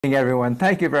Everyone,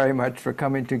 thank you very much for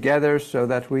coming together so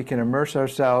that we can immerse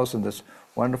ourselves in this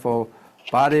wonderful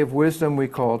body of wisdom we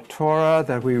call Torah,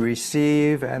 that we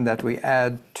receive and that we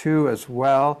add to as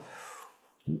well.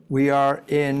 We are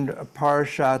in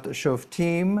Parshat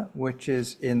Shoftim, which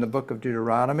is in the book of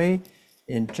Deuteronomy,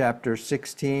 in chapter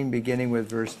 16, beginning with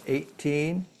verse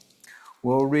 18.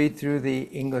 We'll read through the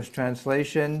English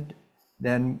translation,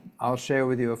 then I'll share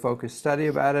with you a focused study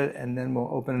about it, and then we'll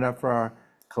open it up for our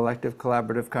collective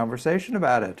collaborative conversation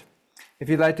about it. If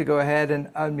you'd like to go ahead and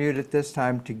unmute at this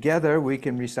time together, we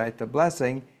can recite the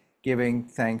blessing, giving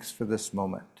thanks for this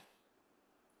moment.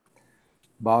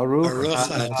 Baruch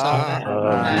atah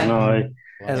Adonai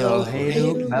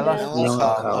Eloheinu melech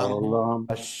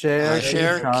haolam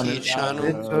asher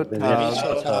kidshanu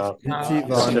b'mitzvotav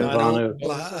v'tzivanu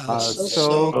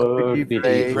la'asok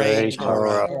b'divrei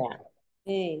Torah.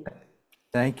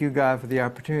 Thank you, God, for the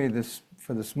opportunity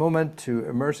for this moment to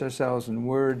immerse ourselves in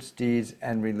words, deeds,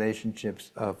 and relationships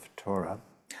of Torah.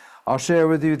 I'll share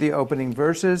with you the opening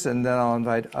verses, and then I'll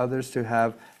invite others to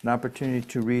have an opportunity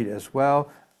to read as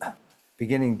well,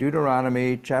 beginning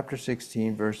Deuteronomy chapter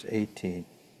 16, verse 18.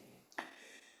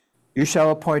 You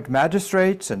shall appoint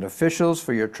magistrates and officials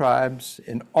for your tribes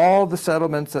in all the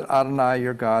settlements that Adonai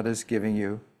your God is giving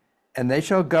you, and they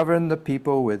shall govern the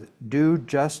people with due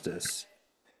justice.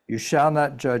 You shall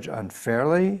not judge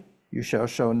unfairly. You shall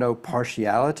show no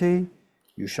partiality.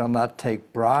 You shall not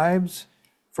take bribes,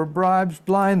 for bribes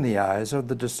blind the eyes of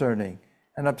the discerning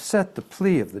and upset the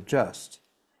plea of the just.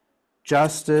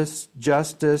 Justice,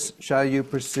 justice shall you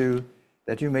pursue,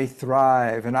 that you may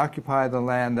thrive and occupy the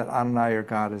land that Adonai your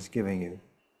God is giving you.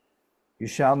 You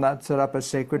shall not set up a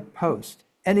sacred post,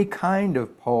 any kind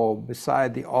of pole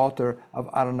beside the altar of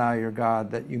Adonai your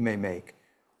God that you may make,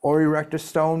 or erect a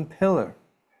stone pillar,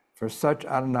 for such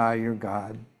Adonai your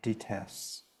God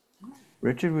detests.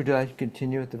 Richard, would you like to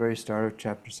continue at the very start of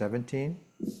chapter 17?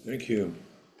 Thank you.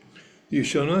 You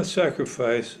shall not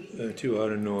sacrifice to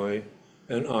Adonai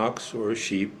an ox or a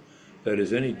sheep that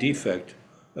is any defect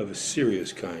of a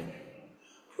serious kind,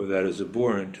 for that is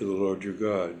abhorrent to the Lord your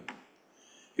God.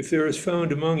 If there is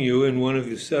found among you in one of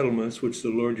the settlements which the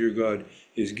Lord your God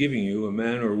is giving you a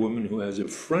man or woman who has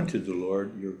affronted the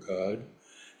Lord your God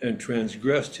and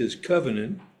transgressed his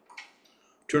covenant,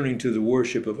 turning to the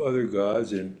worship of other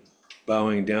gods and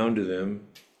bowing down to them,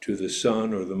 to the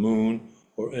sun or the moon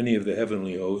or any of the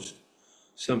heavenly host,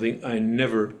 something I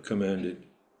never commanded,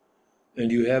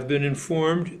 and you have been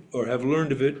informed or have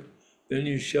learned of it, then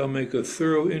you shall make a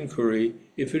thorough inquiry.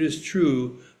 If it is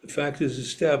true, the fact is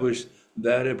established,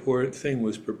 that abhorrent thing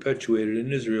was perpetuated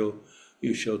in Israel,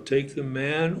 you shall take the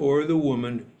man or the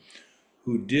woman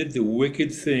who did the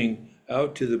wicked thing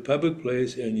out to the public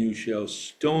place, and you shall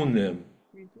stone them,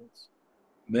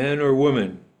 man or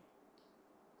woman,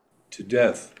 to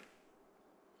death.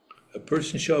 A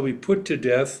person shall be put to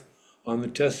death on the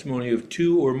testimony of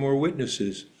 2 or more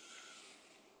witnesses.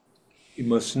 He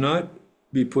must not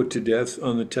be put to death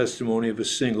on the testimony of a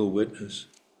single witness.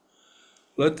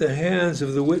 Let the hands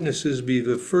of the witnesses be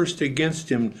the first against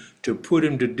him to put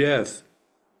him to death,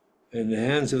 and the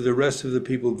hands of the rest of the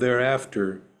people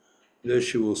thereafter.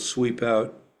 Thus you will sweep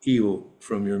out evil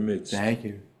from your midst. Thank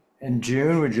you. And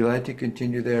June, would you like to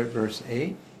continue there at verse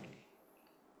 8?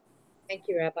 Thank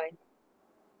you, Rabbi.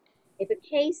 If a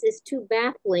case is too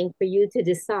baffling for you to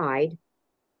decide,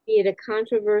 be it a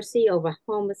controversy over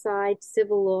homicide,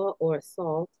 civil law, or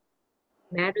assault,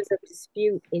 matters of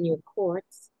dispute in your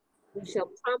courts, you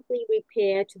shall promptly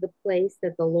repair to the place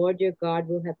that the Lord your God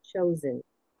will have chosen,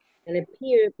 and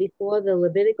appear before the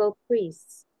Levitical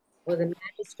priests or the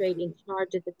magistrate in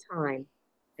charge at the time,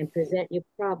 and present your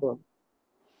problem.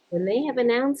 When they have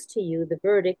announced to you the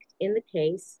verdict in the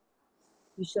case,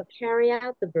 you shall carry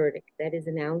out the verdict that is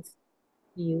announced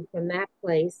to you from that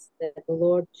place that the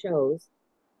Lord chose,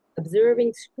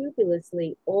 observing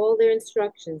scrupulously all their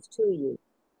instructions to you.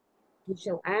 You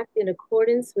shall act in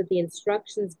accordance with the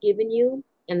instructions given you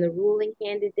and the ruling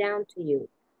handed down to you.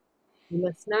 You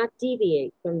must not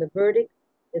deviate from the verdict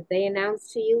that they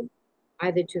announce to you,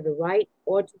 either to the right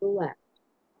or to the left.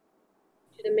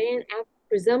 Should a man act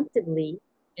presumptively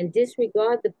and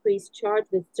disregard the priest charged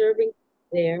with serving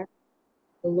there,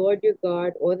 the Lord your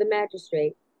God, or the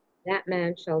magistrate, that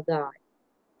man shall die.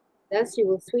 Thus you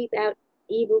will sweep out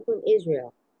evil from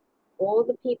Israel. All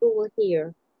the people will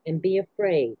hear and be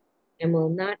afraid, and will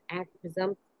not act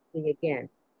presumptuously again.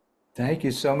 Thank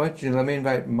you so much. And let me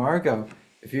invite Margot,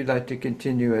 if you'd like to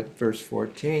continue at verse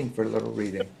 14 for a little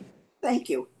reading. Thank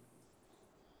you.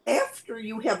 After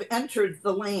you have entered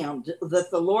the land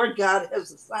that the Lord God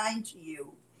has assigned to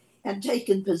you and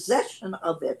taken possession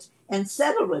of it and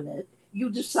settled in it,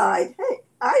 you decide, hey,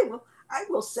 I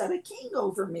will set a king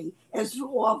over me, as do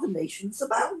all the nations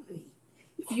about me.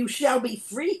 If you shall be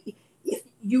free, if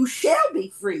you shall be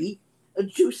free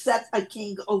to set a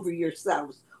king over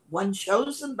yourselves, one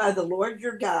chosen by the Lord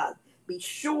your God. Be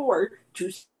sure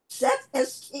to set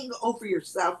as king over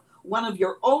yourself one of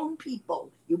your own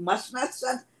people. You must not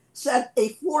set a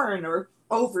foreigner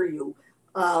over you,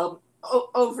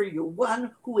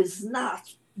 one who is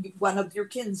not one of your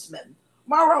kinsmen.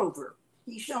 Moreover,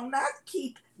 he shall not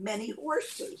keep many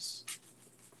horses.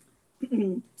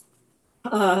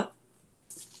 uh,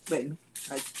 wait,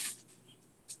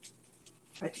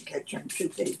 I think I turned 2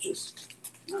 pages.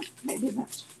 No, maybe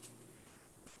not.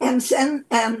 And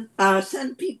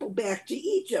send people back to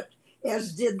Egypt,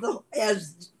 as did the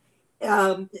as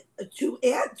to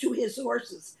add to his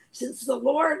horses, since the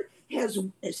Lord has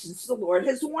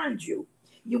warned you.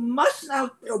 You must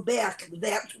not go back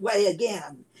that way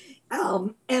again.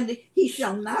 And he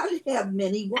shall not have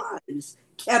many wives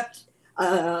kept,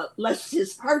 lest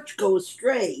his heart go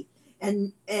astray.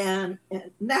 And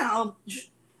now,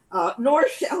 nor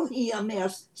shall he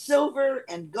amass silver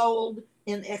and gold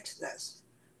in excess.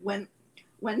 When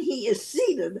he is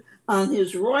seated on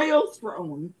his royal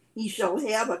throne, he shall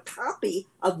have a copy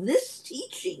of this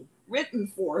teaching written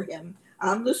for him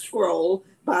on the scroll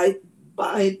developed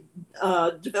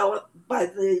by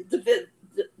the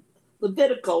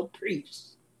Levitical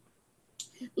priests.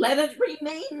 Let it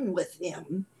remain with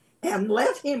him, and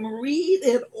let him read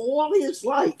it all his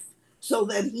life, so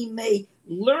that he may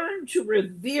learn to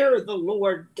revere the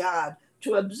Lord God,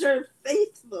 to observe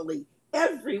faithfully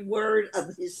every word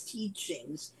of his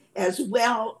teachings, as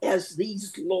well as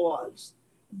these laws.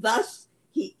 Thus,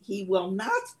 he will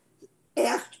not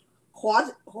act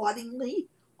haughtily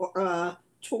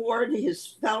toward his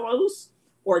fellows,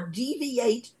 or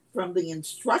deviate from the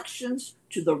instructions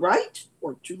to the right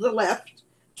or to the left,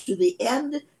 to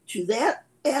that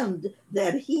end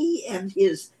that he and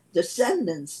his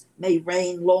descendants may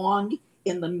reign long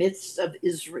in the midst of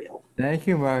Israel. Thank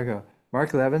you, Marco.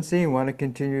 Mark Levinson, you want to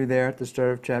continue there at the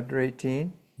start of chapter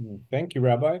 18? Thank you,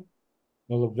 Rabbi.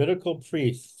 The Levitical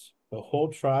priests, the whole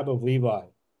tribe of Levi,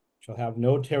 shall have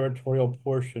no territorial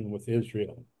portion with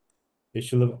Israel. They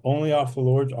shall live only off the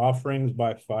Lord's offerings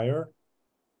by fire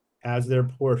as their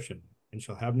portion, and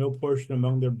shall have no portion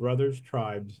among their brothers'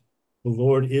 tribes. The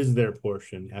Lord is their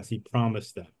portion, as he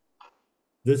promised them.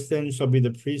 This then shall be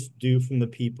the priest's due from the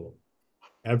people.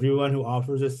 Everyone who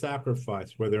offers a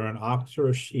sacrifice, whether an ox or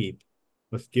a sheep,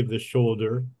 must give the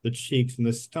shoulder, the cheeks, and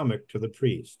the stomach to the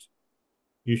priest.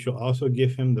 You shall also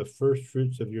give him the first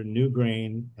fruits of your new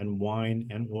grain and wine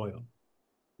and oil,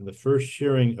 and the first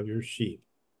shearing of your sheep.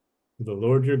 For the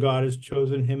Lord your God has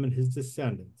chosen him and his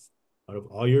descendants out of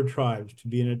all your tribes to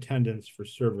be in attendance for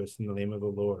service in the name of the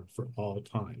Lord for all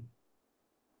time.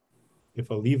 If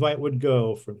a Levite would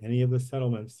go from any of the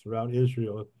settlements throughout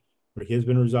Israel where he has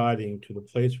been residing to the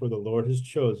place where the Lord has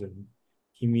chosen,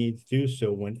 he may do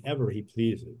so whenever he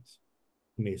pleases.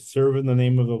 He may serve in the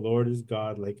name of the Lord his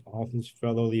God like all his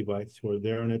fellow Levites who are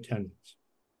there in attendance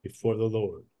before the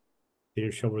Lord.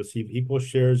 They shall receive equal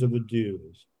shares of the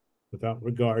dues without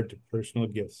regard to personal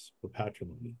gifts or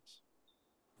patrimonies.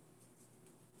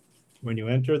 When you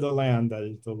enter the land that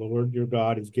is the Lord your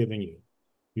God is giving you,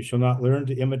 you shall not learn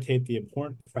to imitate the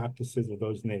abhorrent practices of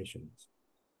those nations.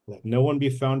 Let no one be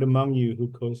found among you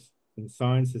who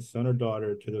consigns his son or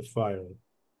daughter to the fire,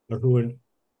 or who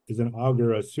is an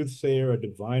augur, a soothsayer, a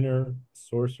diviner, a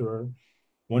sorcerer,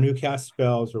 one who casts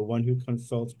spells, or one who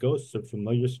consults ghosts or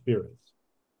familiar spirits,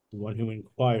 the one who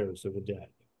inquires of the dead.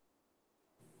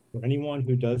 For anyone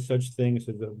who does such things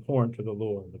is abhorrent to the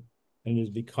Lord, and it is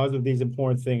because of these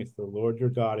abhorrent things the Lord your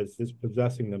God is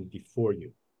dispossessing them before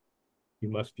you. You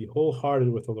must be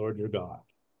wholehearted with the Lord your God.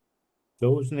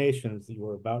 Those nations that you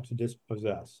are about to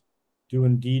dispossess do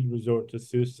indeed resort to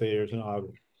soothsayers and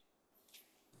augurs.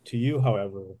 To you,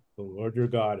 however, the Lord your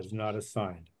God is not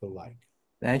assigned the like.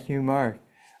 Thank you, Mark.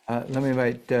 Let me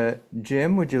invite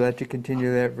Jim. Would you like to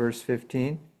continue there at verse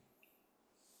 15?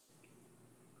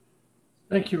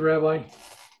 Thank you, Rabbi.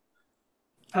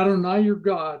 Adonai, your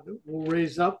God, will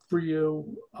raise up for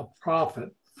you a prophet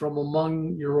from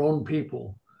among your own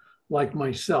people, like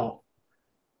myself.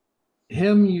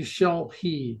 Him you shall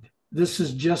heed. This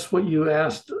is just what you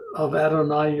asked of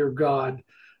Adonai, your God,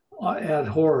 at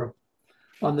Horeb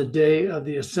on the day of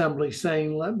the assembly,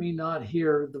 saying, let me not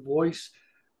hear the voice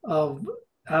of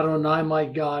Adonai, my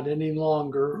God, any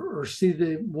longer, or see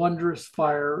the wondrous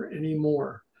fire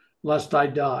anymore, lest I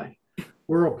die.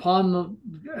 Whereupon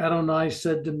Adonai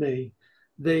said to me,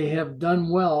 they have done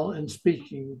well in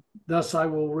speaking. Thus I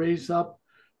will raise up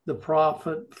the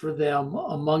prophet for them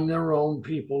among their own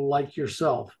people like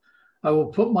yourself. I will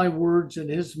put my words in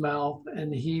his mouth,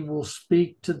 and he will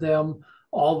speak to them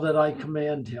all that I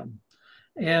command him.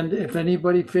 And if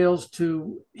anybody fails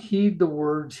to heed the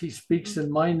words he speaks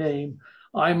in my name,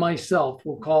 I myself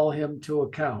will call him to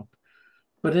account.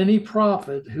 But any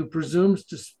prophet who presumes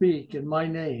to speak in my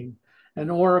name an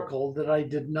oracle that I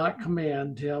did not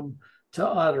command him to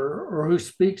utter, or who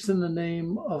speaks in the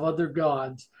name of other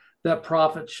gods, that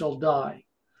prophet shall die.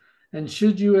 And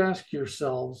should you ask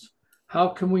yourselves, how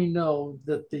can we know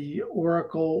that the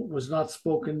oracle was not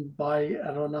spoken by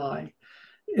Adonai?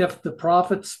 If the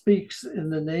prophet speaks in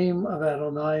the name of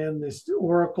Adonai and this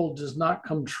oracle does not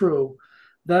come true,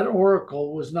 that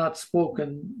oracle was not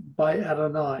spoken by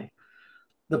Adonai.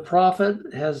 The prophet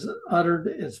has uttered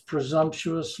it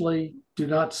presumptuously. Do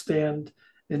not stand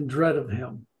in dread of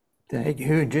him. Thank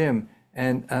you, Jim.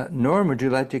 And Norm, would you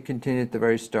like to continue at the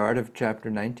very start of chapter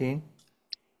 19?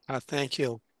 Thank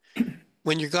you.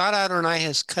 When your God Adonai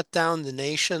has cut down the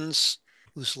nations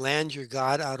whose land your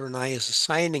God Adonai is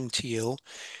assigning to you,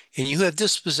 and you have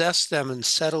dispossessed them and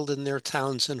settled in their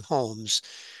towns and homes,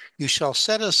 you shall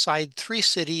set aside 3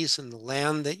 cities in the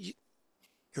land that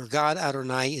your God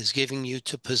Adonai is giving you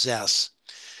to possess.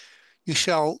 You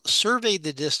shall survey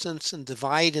the distance and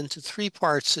divide into 3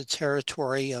 parts the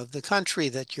territory of the country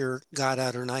that your God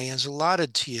Adonai has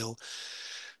allotted to you,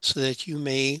 so that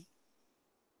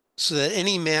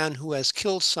any man who has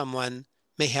killed someone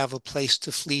may have a place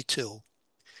to flee to.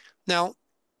 Now,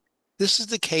 this is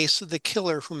the case of the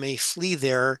killer who may flee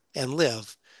there and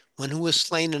live, one who has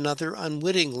slain another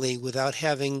unwittingly without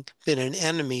having been an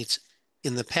enemy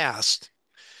in the past.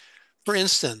 For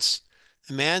instance,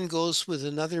 a man goes with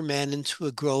another man into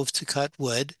a grove to cut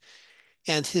wood,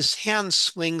 and his hand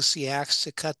swings the axe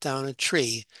to cut down a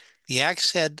tree. The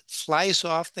axe head flies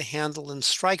off the handle and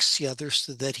strikes the other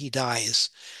so that he dies.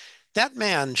 That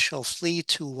man shall flee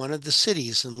to one of the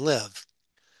cities and live.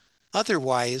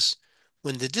 Otherwise,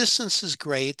 when the distance is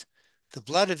great, the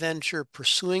blood avenger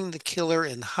pursuing the killer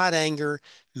in hot anger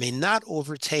may not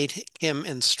overtake him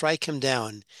and strike him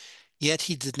down, yet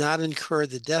he did not incur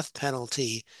the death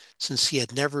penalty, since he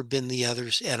had never been the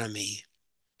other's enemy.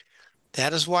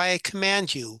 That is why I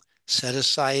command you, set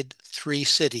aside 3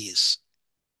 cities.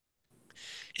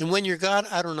 And when your God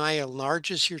Adonai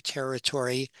enlarges your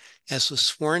territory, as was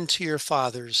sworn to your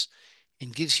fathers,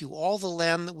 and gives you all the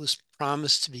land that was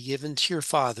promised to be given to your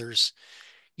fathers,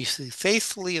 you shall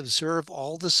faithfully observe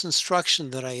all this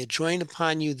instruction that I adjoin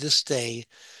upon you this day,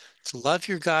 to love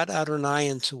your God Adonai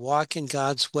and to walk in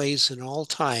God's ways in all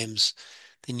times,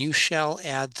 then you shall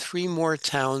add 3 more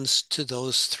towns to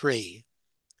those 3.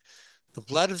 The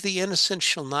blood of the innocent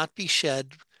shall not be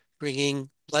shed, bringing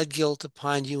blood guilt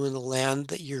upon you in the land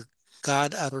that your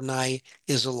God Adonai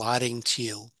is allotting to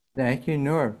you. Thank you,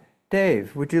 Norm.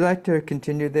 Dave, would you like to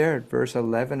continue there at verse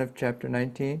 11 of chapter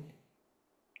 19?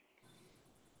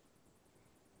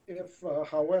 If,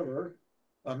 however,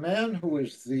 a man who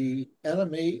is the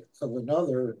enemy of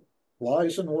another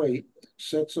lies in wait,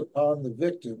 sits upon the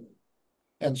victim,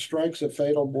 and strikes a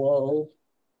fatal blow,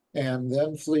 and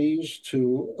then flees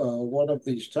to one of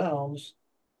these towns,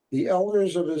 the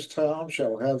elders of his town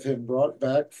shall have him brought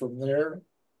back from there,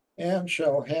 and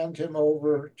shall hand him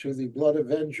over to the blood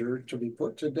avenger to be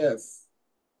put to death.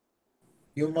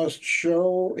 You must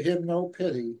show him no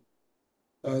pity.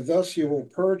 Thus you will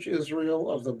purge Israel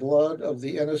of the blood of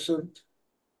the innocent,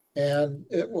 and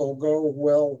it will go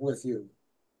well with you.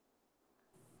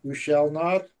 You shall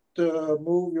not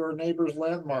move your neighbor's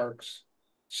landmarks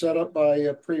set up by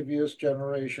previous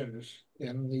generations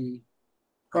in the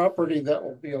property that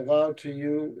will be allowed to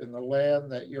you in the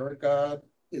land that your God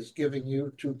is giving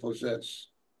you to possess.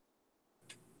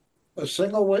 A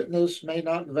single witness may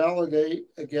not validate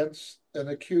against an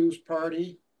accused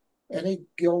party any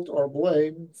guilt or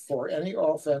blame for any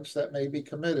offense that may be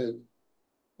committed.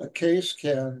 A case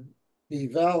can be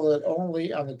valid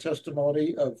only on the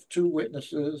testimony of 2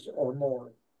 witnesses or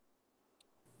more.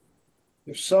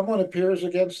 If someone appears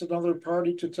against another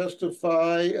party to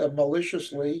testify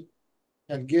maliciously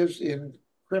and gives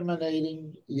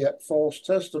incriminating yet false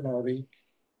testimony,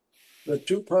 the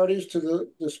 2 parties to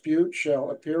the dispute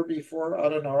shall appear before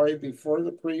Adonai, before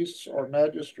the priests or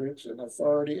magistrates in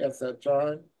authority at that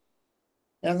time,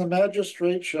 and the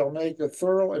magistrate shall make a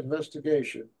thorough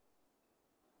investigation.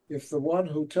 If the one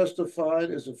who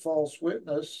testified is a false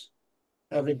witness,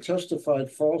 having testified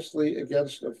falsely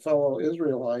against a fellow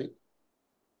Israelite,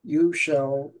 you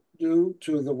shall do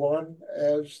to the one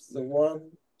as the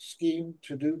one schemed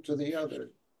to do to the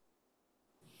other.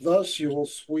 Thus you will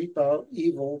sweep out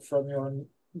evil from your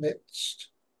midst.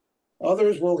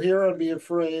 Others will hear and be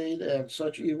afraid, and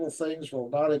such evil things will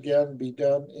not again be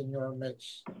done in your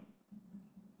midst.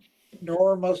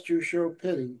 Nor must you show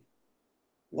pity.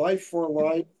 Life for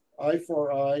life, eye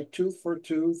for eye, tooth for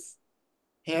tooth,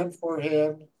 hand for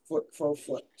hand, foot for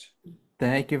foot.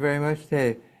 Thank you very much,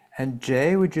 Dave. And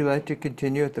Jay, would you like to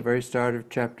continue at the very start of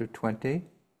chapter 20?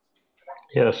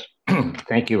 Yes,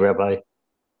 thank you, Rabbi.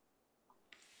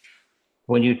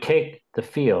 When you take the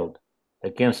field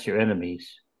against your enemies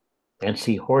and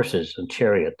see horses and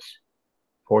chariots,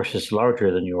 horses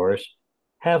larger than yours,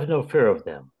 have no fear of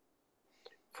them.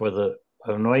 For the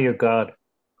Adonai your God,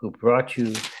 who brought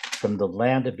you from the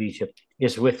land of Egypt,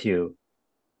 is with you.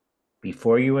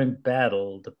 Before you in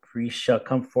battle, the priest shall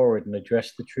come forward and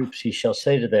address the troops. He shall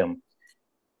say to them,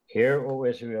 Hear, O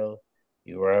Israel,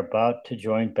 you are about to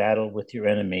join battle with your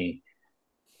enemy.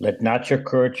 Let not your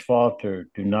courage falter.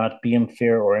 Do not be in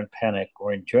fear or in panic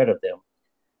or in dread of them.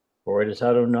 For it is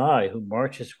Adonai who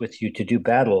marches with you to do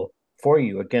battle for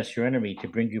you against your enemy to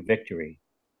bring you victory.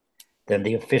 Then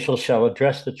the official shall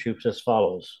address the troops as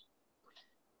follows.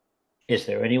 Is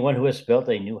there anyone who has built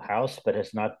a new house but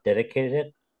has not dedicated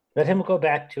it? Let him go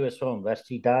back to his home, lest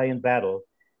he die in battle,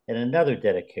 and another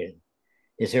dedicate it.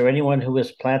 Is there anyone who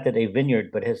has planted a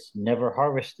vineyard but has never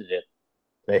harvested it?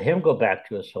 Let him go back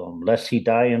to his home, lest he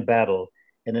die in battle,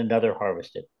 and another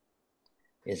harvest it.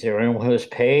 Is there anyone who has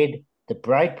paid the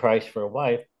bride price for a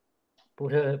wife,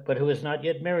 but who has not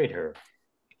yet married her?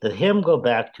 Let him go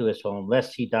back to his home,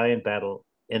 lest he die in battle,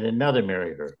 and another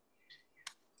marry her.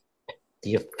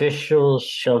 The officials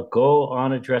shall go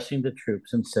on addressing the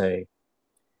troops and say,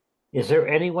 Is there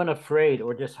anyone afraid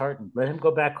or disheartened? Let him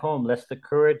go back home, lest the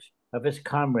courage of his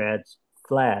comrades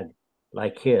flag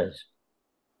like his.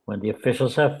 When the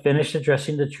officials have finished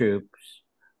addressing the troops,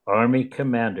 army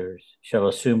commanders shall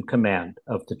assume command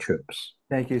of the troops.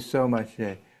 Thank you so much,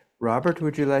 Jay. Robert,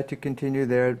 would you like to continue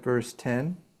there at verse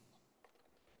 10?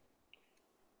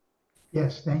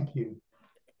 Yes, thank you.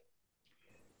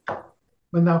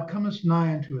 When thou comest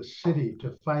nigh unto a city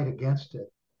to fight against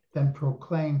it, then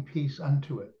proclaim peace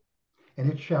unto it,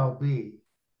 and it shall be.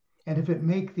 And if it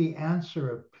make thee answer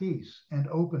of peace and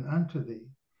open unto thee,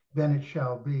 then it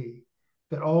shall be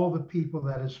that all the people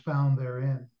that is found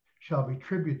therein shall be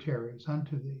tributaries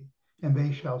unto thee, and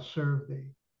they shall serve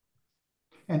thee.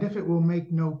 And if it will make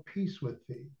no peace with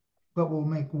thee, but will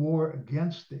make war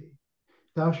against thee,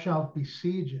 thou shalt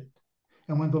besiege it.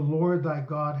 And when the Lord thy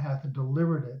God hath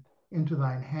delivered it into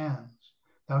thine hands,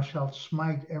 thou shalt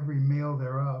smite every male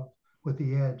thereof with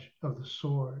the edge of the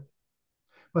sword.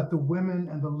 But the women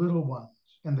and the little ones,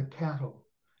 and the cattle,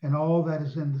 and all that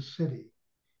is in the city,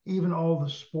 even all the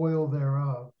spoil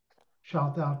thereof,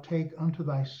 shalt thou take unto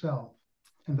thyself,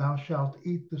 and thou shalt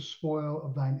eat the spoil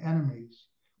of thine enemies,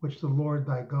 which the Lord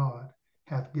thy God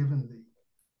hath given thee.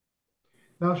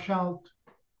 Thus shalt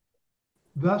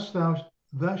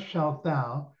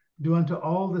thou do unto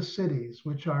all the cities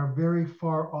which are very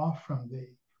far off from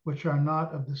thee, which are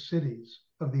not of the cities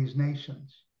of these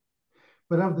nations.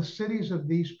 But of the cities of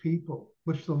these people,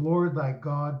 which the Lord thy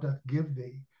God doth give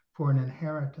thee for an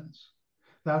inheritance,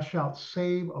 thou shalt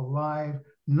save alive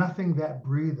nothing that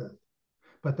breatheth,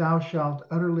 but thou shalt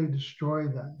utterly destroy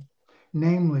them,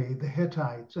 namely the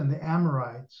Hittites and the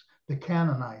Amorites, the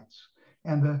Canaanites,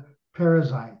 and the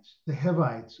Perizzites, the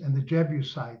Hivites, and the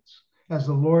Jebusites, as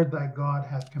the Lord thy God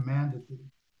hath commanded thee,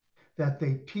 that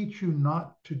they teach you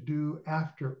not to do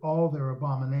after all their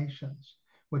abominations,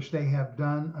 which they have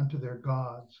done unto their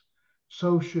gods.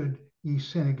 So should ye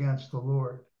sin against the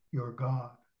Lord your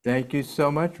God. Thank you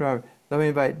so much, Robert. Let me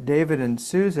invite David and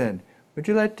Susan. Would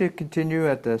you like to continue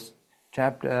at this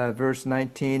chapter, verse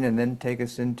 19, and then take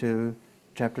us into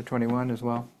chapter 21 as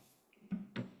well?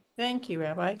 Thank you,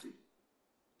 Rabbi.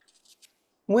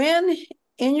 When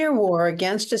in your war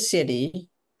against a city,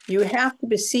 you have to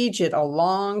besiege it a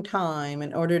long time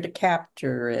in order to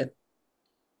capture it.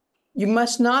 You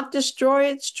must not destroy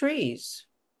its trees,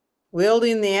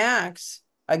 wielding the axe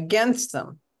against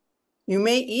them. You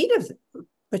may eat of them,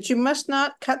 but you must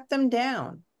not cut them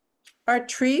down. Are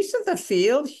trees of the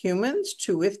field humans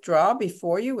to withdraw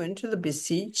before you into the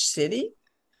besieged city?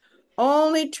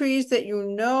 Only trees that you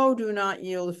know do not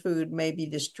yield food may be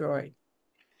destroyed.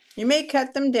 You may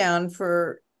cut them down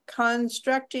for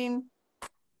constructing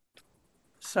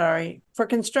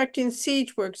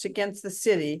siege works against the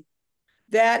city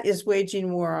that is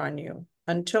waging war on you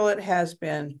until it has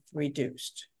been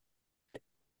reduced.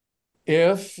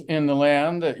 If in the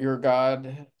land that your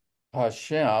God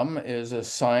Hashem is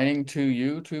assigning to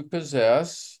you to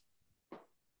possess,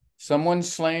 someone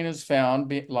slain is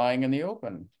found lying in the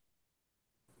open,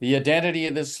 the identity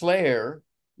of the slayer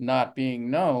not being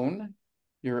known,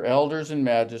 Your elders and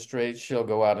magistrates shall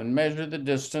go out and measure the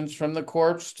distance from the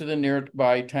corpse to the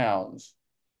nearby towns.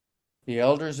 The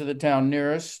elders of the town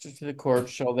nearest to the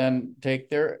corpse shall then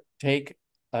take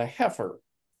a heifer,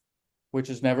 which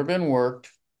has never been worked,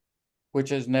 which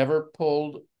has never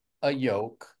pulled a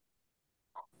yoke.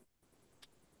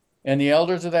 And the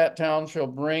elders of that town shall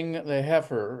bring the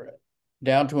heifer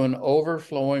down to an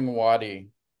overflowing wadi,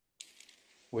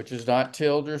 which is not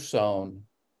tilled or sown.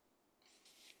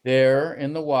 There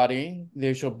in the wadi,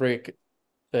 they shall break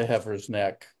the heifer's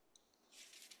neck.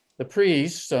 The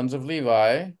priests, sons of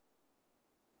Levi,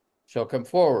 shall come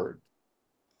forward.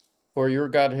 For your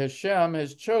God Hashem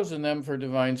has chosen them for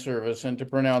divine service and to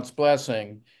pronounce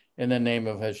blessing in the name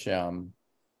of Hashem.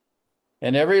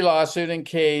 And every lawsuit and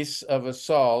case of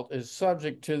assault is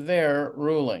subject to their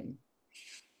ruling.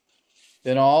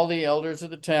 Then all the elders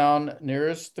of the town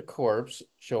nearest the corpse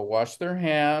shall wash their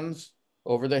hands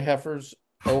over the heifer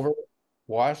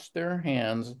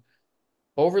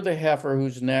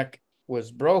whose neck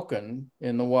was broken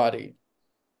in the wadi.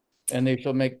 And they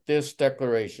shall make this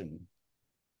declaration: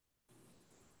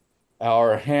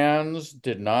 Our hands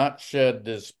did not shed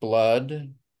this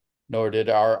blood, nor did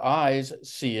our eyes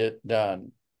see it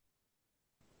done.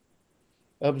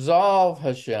 Absolve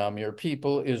Hashem, your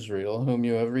people Israel, whom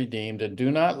you have redeemed, and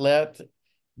do not let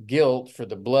guilt for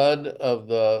the blood of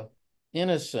the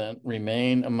innocent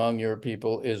remain among your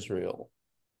people Israel.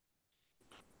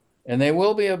 And they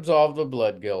will be absolved of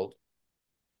blood guilt.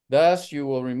 Thus you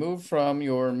will remove from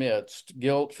your midst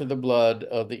guilt for the blood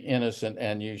of the innocent,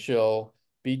 and you shall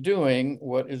be doing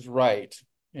what is right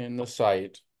in the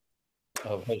sight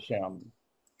of Hashem.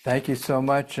 Thank you so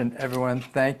much, and everyone,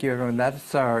 thank you, everyone.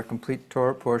 That's our complete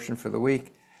Torah portion for the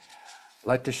week. I'd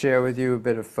like to share with you a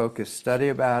bit of focused study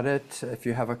about it. If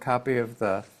you have a copy of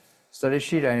the study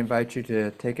sheet, I invite you to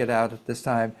take it out at this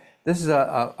time. This is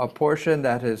a portion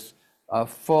that is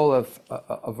full of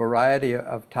a variety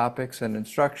of topics and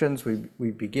instructions. We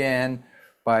began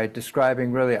by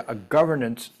describing really a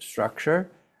governance structure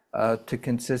to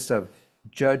consist of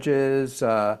judges,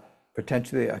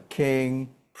 potentially a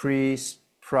king, priest,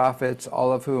 prophets,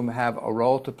 all of whom have a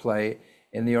role to play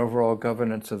in the overall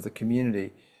governance of the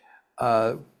community.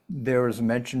 There was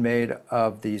mention made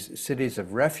of these cities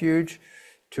of refuge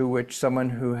to which someone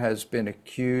who has been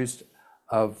accused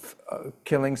of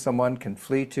killing someone can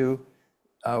flee to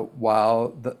while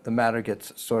the matter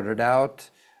gets sorted out.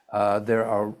 There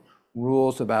are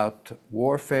rules about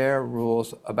warfare,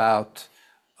 rules about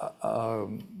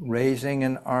raising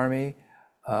an army,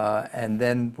 and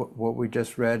then what we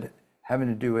just read having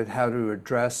to do with how to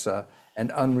address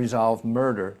an unresolved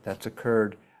murder that's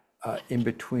occurred in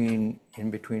between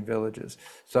villages.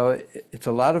 So it's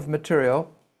a lot of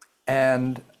material,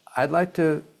 and I'd like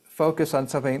to focus on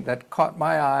something that caught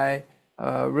my eye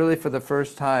really for the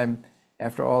first time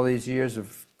after all these years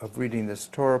of reading this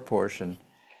Torah portion,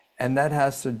 and that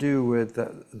has to do with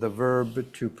the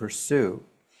verb to pursue.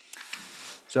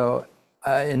 So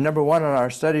in number 1 on our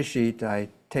study sheet, I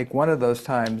take one of those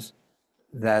times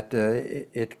that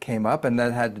it came up, and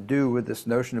that had to do with this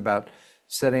notion about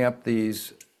setting up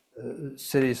these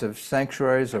cities of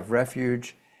sanctuaries, of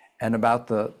refuge, and about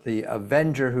the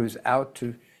avenger who's out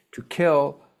to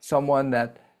kill someone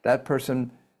that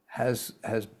person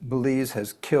believes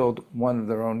has killed one of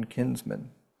their own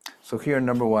kinsmen. So here,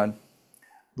 number 1,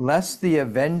 lest the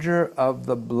avenger of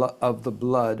the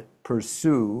blood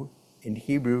pursue, in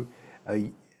Hebrew,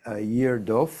 a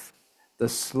yirdof, the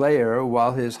slayer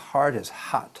while his heart is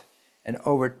hot, and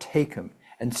overtake him,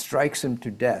 and strikes him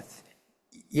to death.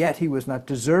 Yet he was not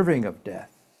deserving of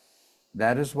death.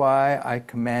 That is why I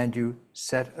command you,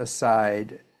 set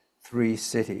aside 3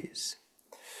 cities.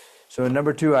 So in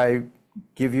number 2, I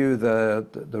give you the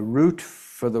root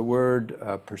for the word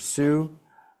pursue,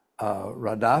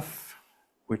 radaf,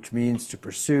 which means to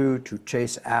pursue, to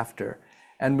chase after.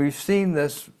 And we've seen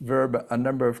this verb a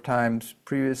number of times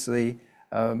previously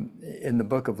in the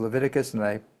book of Leviticus,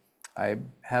 and I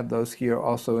have those here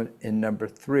also in number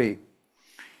 3.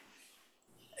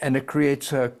 And it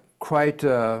creates quite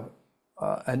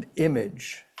an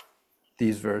image,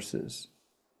 these verses.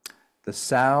 The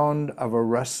sound of a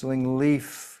rustling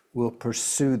leaf will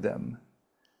pursue them.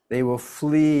 They will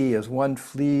flee as one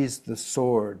flees the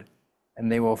sword,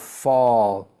 and they will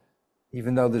fall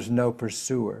even though there's no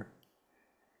pursuer.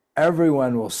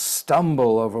 Everyone will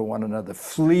stumble over one another,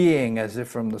 fleeing as if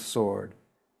from the sword,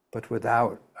 but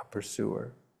without a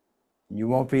pursuer. You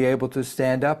won't be able to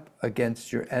stand up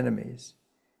against your enemies.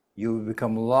 You will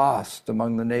become lost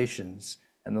among the nations,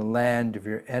 and the land of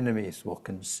your enemies will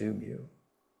consume you.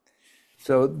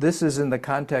 So this is in the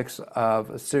context of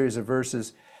a series of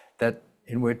verses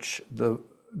in which the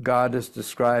God is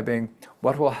describing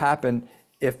what will happen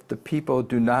if the people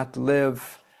do not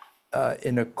live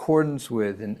in accordance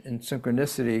with, in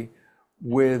synchronicity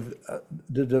with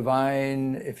the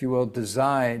divine, if you will,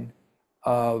 design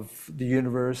of the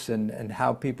universe and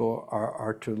how people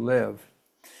are to live.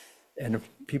 And if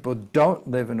people don't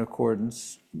live in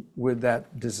accordance with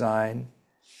that design,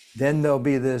 then there'll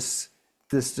be this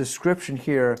description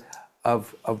here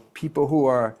of people who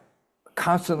are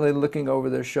constantly looking over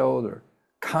their shoulder,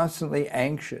 constantly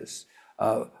anxious,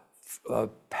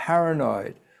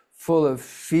 paranoid, full of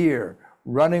fear,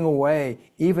 running away,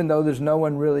 even though there's no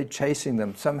one really chasing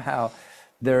them. Somehow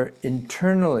they're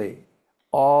internally,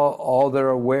 all they're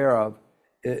aware of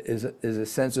is a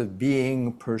sense of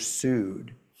being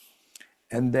pursued.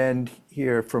 And then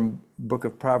here from Book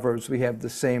of Proverbs, we have the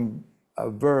same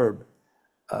verb,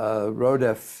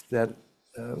 rodef, that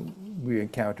we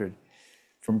encountered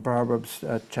from Proverbs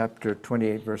chapter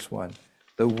 28, verse 1.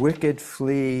 The wicked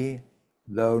flee,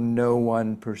 though no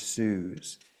one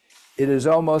pursues. It is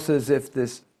almost as if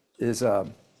this is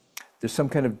there's some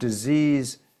kind of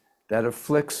disease that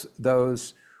afflicts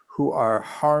those who are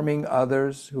harming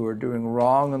others, who are doing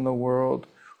wrong in the world,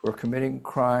 who are committing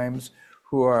crimes,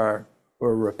 who are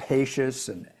rapacious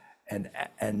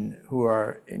and who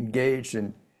are engaged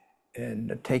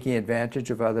in taking advantage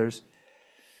of others,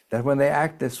 that when they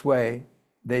act this way,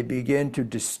 they begin to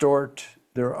distort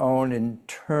their own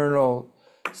internal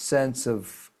sense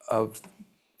of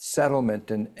settlement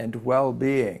and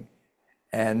well-being.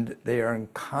 And they are in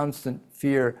constant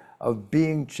fear of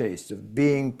being chased, of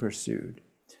being pursued.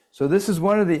 So this is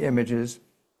one of the images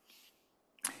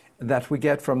that we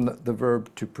get from the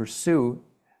verb to pursue,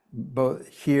 both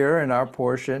here in our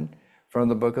portion from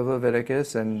the book of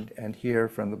Leviticus and here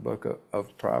from the book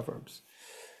of Proverbs.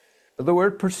 But the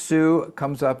word pursue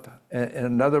comes up at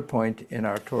another point in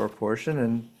our Torah portion,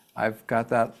 and I've got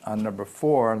that on number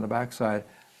 4 on the backside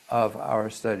of our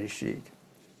study sheet.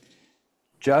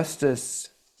 Justice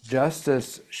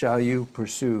shall you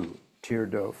pursue,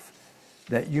 Tirdof,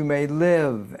 that you may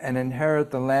live and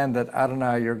inherit the land that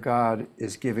Adonai your God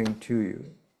is giving to you.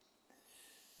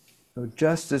 So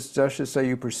justice shall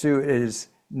you pursue is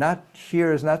not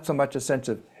so much a sense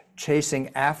of chasing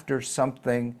after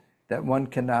something that one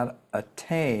cannot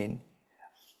attain.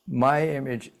 My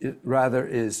image rather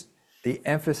is the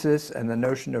emphasis, and the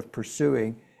notion of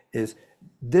pursuing is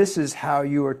this is how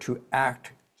you are to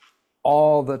act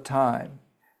all the time,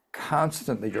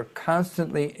 constantly. You're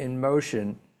constantly in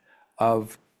motion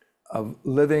of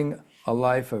living a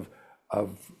life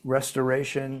of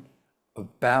restoration,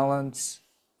 of balance,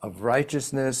 of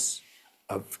righteousness,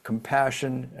 of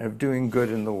compassion, and of doing good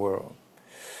in the world.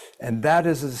 And that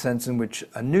is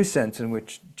a new sense in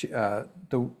which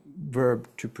the verb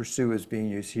to pursue is being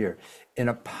used here. In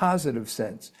a positive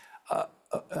sense,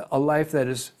 a life that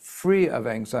is free of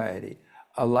anxiety,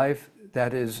 a life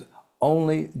that is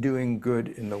only doing good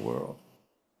in the world.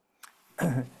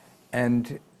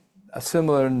 And a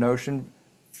similar notion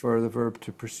for the verb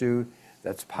to pursue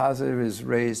that's positive is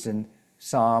raised in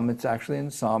it's actually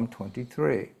in Psalm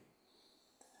 23.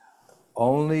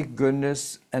 Only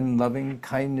goodness and loving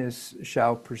kindness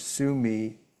shall pursue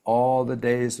me all the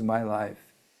days of my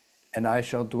life, and I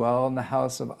shall dwell in the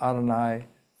house of Adonai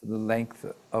for the length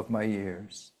of my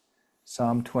years.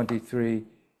 Psalm 23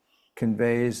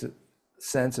 conveys a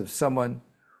sense of someone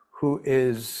who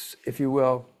is, if you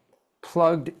will,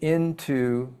 plugged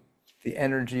into the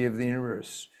energy of the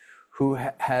universe, who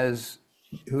is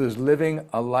living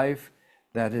a life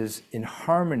that is in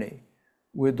harmony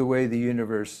with the way the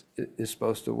universe is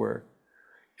supposed to work,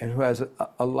 and who has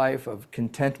a life of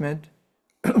contentment,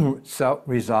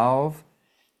 self-resolve,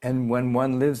 and when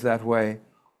one lives that way,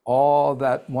 all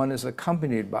that one is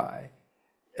accompanied by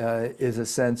is a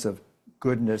sense of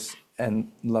goodness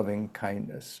and loving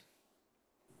kindness.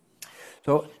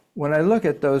 So when I look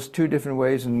at those two different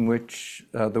ways in which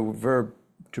the verb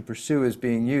to pursue is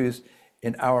being used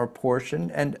in our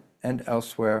portion and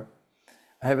elsewhere,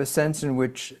 I have a sense in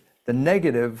which the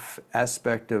negative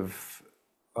aspect of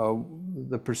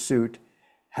the pursuit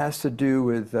has to do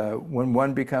with when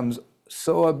one becomes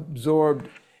so absorbed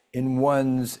in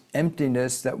one's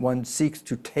emptiness that one seeks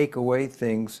to take away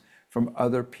things from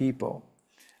other people.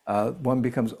 One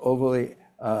becomes overly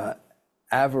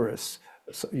avaricious,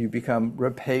 so you become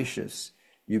rapacious,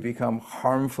 you become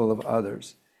harmful of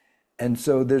others. And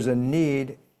so there's a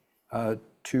need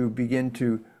to begin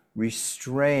to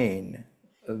restrain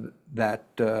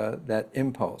that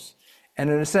impulse. And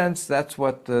in a sense, that's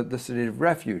what the city of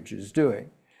refuge is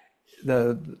doing.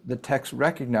 The text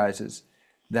recognizes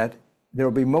that there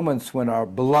will be moments when our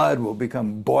blood will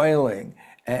become boiling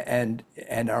and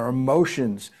our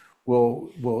emotions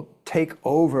will take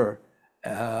over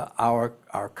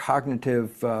our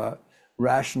cognitive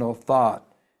rational thought.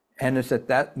 And it's at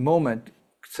that moment,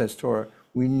 says Torah,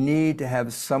 we need to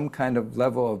have some kind of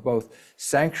level of both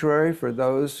sanctuary for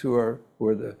those who are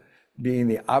being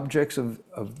the objects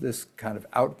of this kind of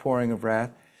outpouring of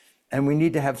wrath, and we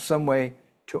need to have some way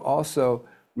to also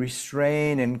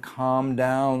restrain and calm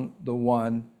down the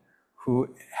one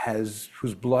whose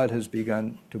blood has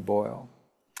begun to boil.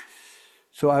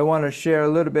 So I want to share a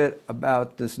little bit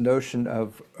about this notion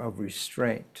of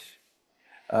restraint.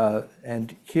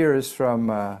 And here is from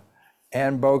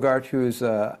Anne Bogart, who is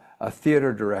a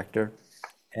theater director,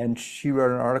 and she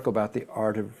wrote an article about the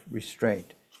art of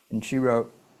restraint. And she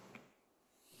wrote,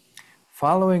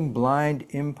 "Following blind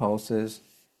impulses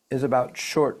is about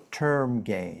short-term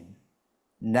gain,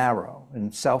 narrow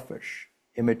and selfish,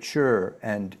 immature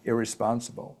and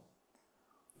irresponsible.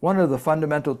 One of the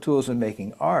fundamental tools in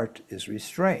making art is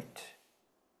restraint.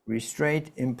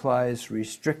 Restraint implies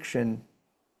restriction,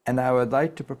 and I would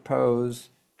like to propose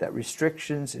that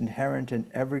restrictions inherent in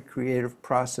every creative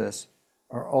process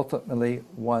are ultimately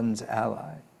one's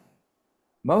ally.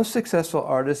 Most successful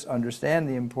artists understand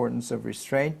the importance of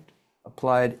restraint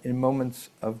applied in moments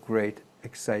of great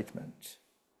excitement."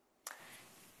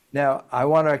 Now, I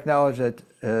want to acknowledge that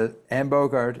Anne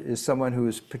Bogart is someone who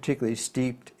is particularly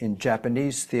steeped in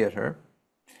Japanese theater,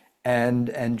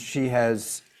 and she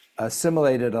has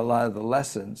assimilated a lot of the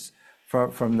lessons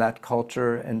from that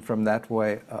culture and from that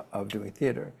way of doing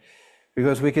theater.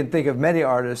 Because we can think of many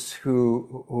artists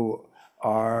who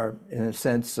are, in a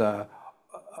sense, are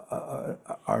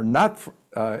not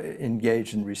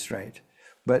engaged in restraint.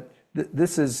 But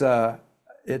this is,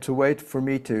 it's a way for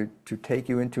me to take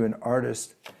you into an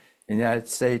artist in the United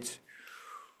States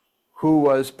who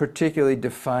was particularly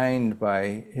defined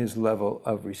by his level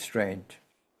of restraint.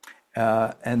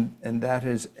 And that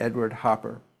is Edward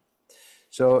Hopper.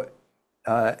 So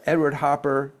Edward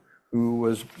Hopper, who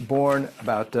was born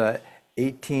about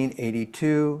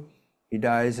 1882, he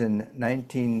dies in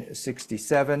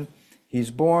 1967.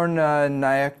 He's born in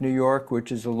Nyack, New York,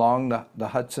 which is along the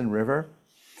Hudson River.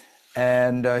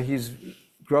 And he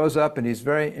grows up and he's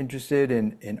very interested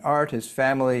in art. His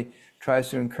family tries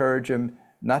to encourage him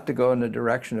not to go in the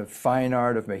direction of fine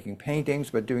art, of making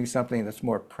paintings, but doing something that's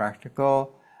more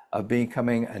practical, of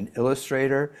becoming an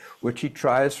illustrator, which he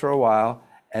tries for a while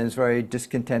and is very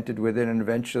discontented with it. And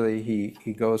eventually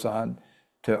he goes on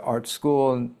to art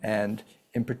school. And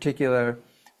in particular,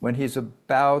 when he's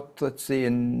about, let's see,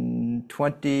 in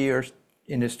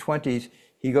his 20s,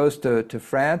 he goes to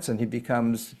France and he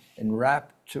becomes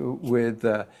enwrapped with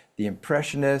the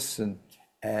Impressionists,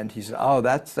 and he says, "Oh,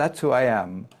 that's who I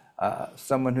am,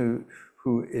 someone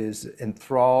who is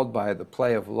enthralled by the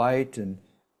play of light and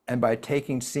by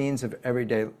taking scenes of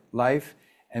everyday life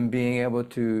and being able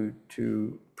to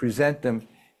present them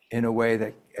in a way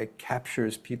that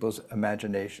captures people's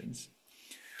imaginations."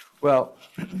 Well,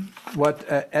 what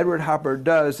Edward Hopper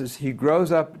does is he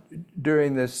grows up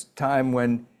during this time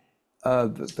when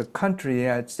the country, the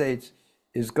United States,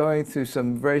 is going through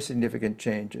some very significant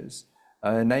changes.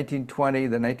 In 1920,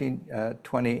 the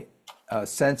 1920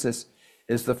 census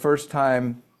is the first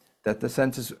time that the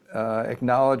census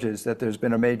acknowledges that there's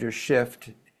been a major shift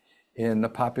in the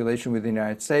population within the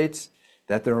United States,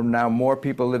 that there are now more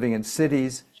people living in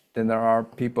cities than there are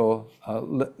people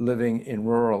living in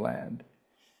rural land.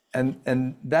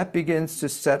 And that begins to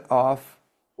set off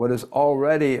what is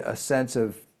already a sense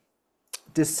of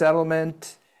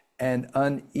dissettlement and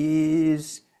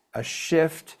unease, a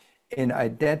shift in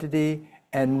identity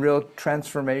and real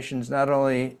transformations, not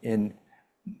only in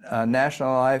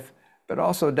national life, but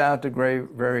also down to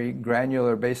very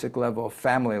granular, basic level of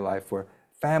family life, where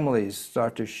families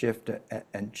start to shift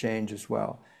and change as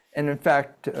well. And in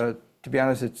fact, to be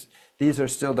honest, these are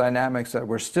still dynamics that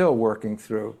we're still working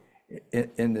through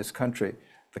in this country,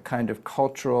 the kind of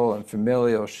cultural and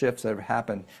familial shifts that have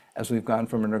happened as we've gone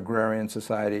from an agrarian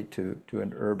society to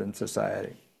an urban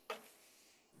society.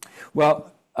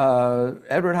 Well,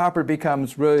 Edward Hopper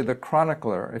becomes really the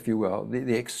chronicler, if you will,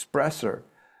 the expresser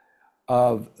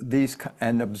of these,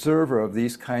 an observer of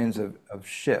these kinds of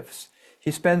shifts.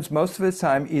 He spends most of his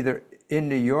time either in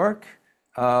New York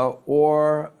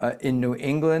or in New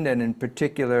England, and in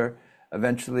particular,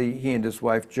 eventually he and his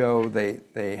wife Jo,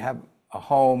 they have a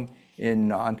home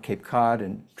on Cape Cod,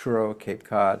 in Truro, Cape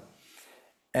Cod.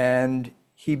 And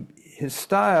his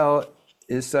style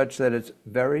is such that it's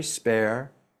very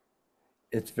spare,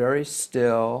 it's very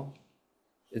still,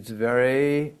 it's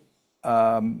very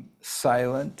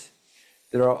silent.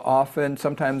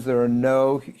 Sometimes there are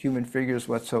no human figures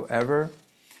whatsoever.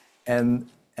 and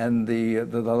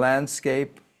the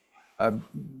landscape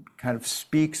kind of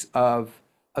speaks of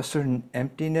a certain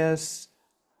emptiness,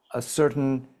 a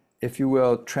certain, if you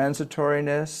will,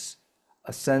 transitoriness,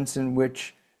 a sense in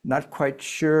which not quite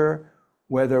sure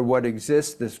whether what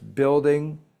exists, this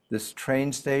building, this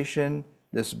train station,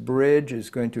 this bridge, is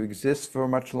going to exist for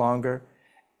much longer,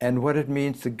 and what it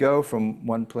means to go from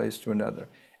one place to another.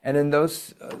 And in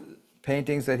those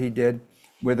paintings that he did,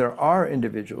 where there are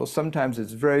individuals, sometimes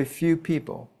it's very few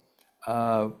people,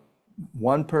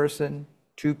 one person,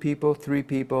 two people, three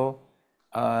people.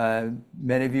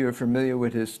 Many of you are familiar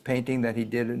with his painting that he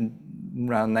did in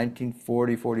around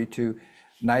 1940, 42,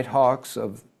 Nighthawks,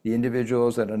 of the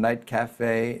individuals at a night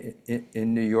cafe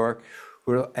in New York.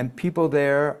 And people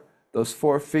there, those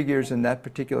four figures in that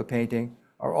particular painting,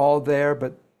 are all there,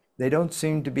 but they don't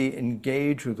seem to be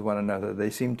engaged with one another. They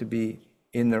seem to be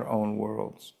in their own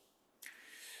worlds.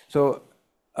 So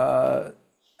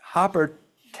Hopper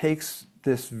takes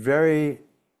this very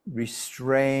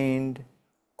restrained,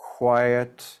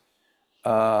 quiet,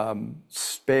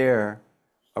 spare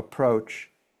approach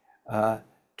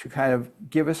to kind of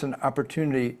give us an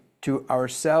opportunity to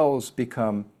ourselves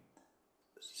become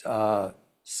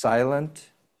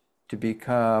silent, to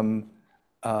become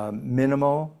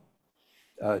minimal,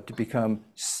 to become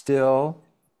still,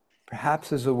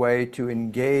 perhaps as a way to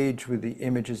engage with the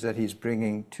images that he's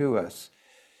bringing to us,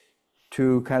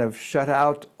 to kind of shut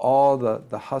out all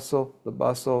the hustle, the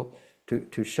bustle,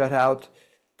 to shut out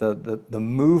the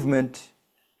movement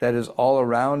that is all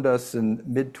around us in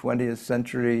mid-20th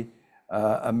century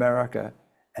America,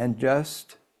 and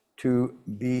just to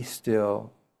be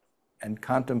still and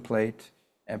contemplate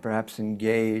and perhaps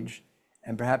engage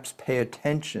and perhaps pay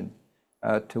attention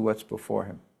to what's before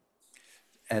him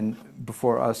and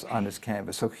before us on his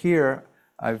canvas. So here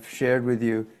I've shared with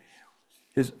you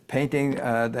his painting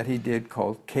that he did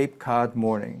called Cape Cod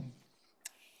Morning.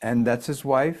 And that's his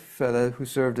wife who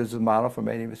served as a model for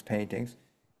many of his paintings.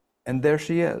 And there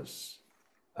she is.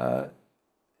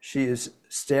 She is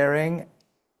staring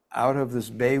out of this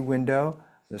bay window,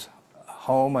 this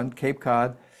home on Cape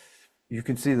Cod. You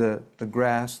can see the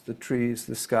grass, the trees,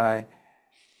 the sky.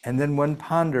 And then one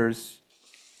ponders,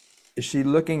 is she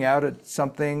looking out at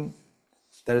something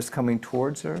that is coming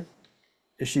towards her?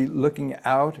 Is she looking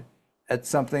out at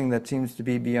something that seems to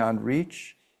be beyond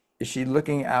reach? Is she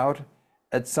looking out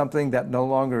at something that no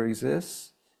longer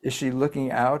exists? Is she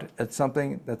looking out at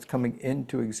something that's coming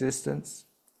into existence?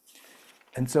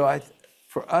 And so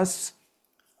for us,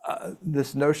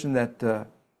 this notion that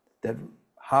that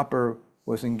Hopper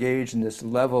was engaged in this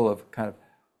level of kind of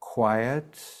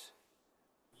quiet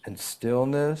and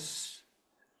stillness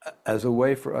as a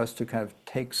way for us to kind of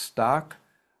take stock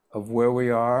of where we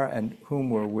are and whom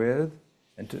we're with,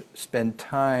 and to spend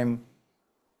time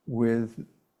with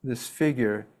this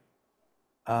figure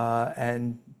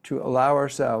and to allow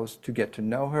ourselves to get to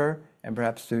know her, and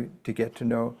perhaps to get to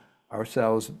know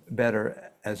ourselves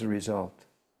better as a result.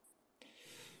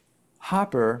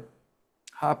 Hopper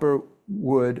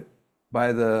would,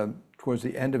 towards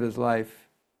the end of his life,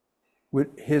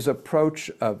 with his approach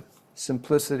of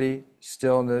simplicity,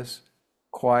 stillness,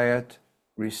 quiet,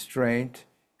 restraint,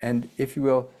 and, if you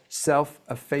will,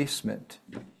 self-effacement.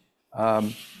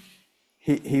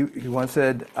 He once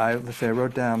said, I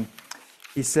wrote down,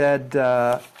 he said,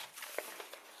 I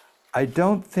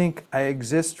don't think I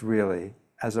exist really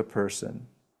as a person,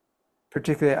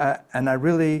 particularly, and I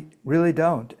really, really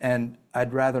don't, and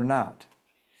I'd rather not.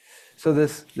 So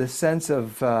this sense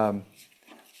of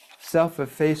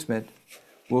self-effacement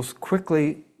will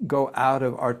quickly go out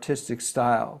of artistic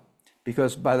style,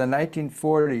 because by the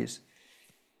 1940s,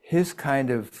 his kind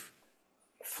of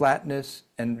flatness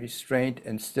and restraint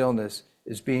and stillness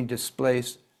is being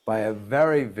displaced by a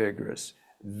very vigorous,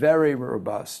 very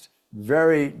robust,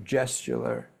 very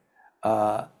gestural,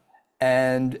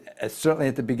 and certainly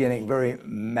at the beginning, very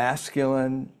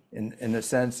masculine in the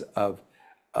sense of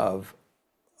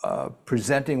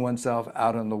presenting oneself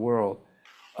out in the world,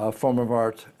 a form of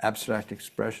art, abstract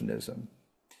expressionism.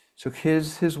 So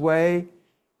his way,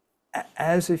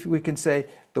 as if we can say,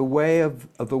 the way of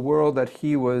the world that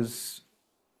he was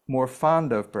more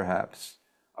fond of, perhaps,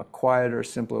 a quieter,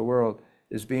 simpler world,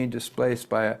 is being displaced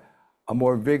by a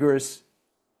more vigorous,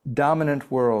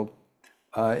 dominant world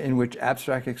in which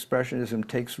abstract expressionism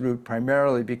takes root,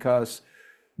 primarily because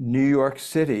New York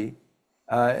City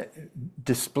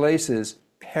displaces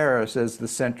Paris as the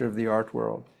center of the art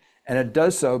world. And it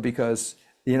does so because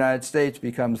the United States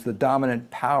becomes the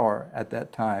dominant power at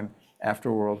that time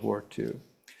after World War II.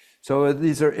 So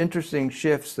these are interesting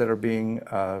shifts that are being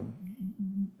that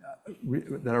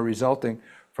are resulting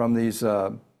from these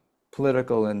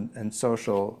political and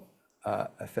social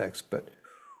effects. But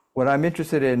what I'm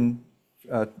interested in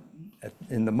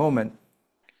the moment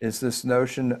is this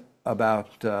notion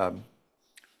about the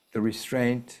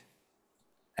restraint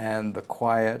and the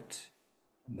quiet,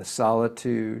 and the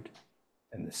solitude,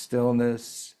 and the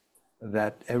stillness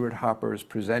that Edward Hopper is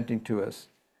presenting to us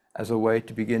as a way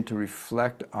to begin to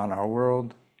reflect on our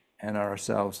world and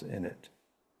ourselves in it.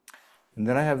 And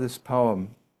then I have this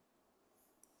poem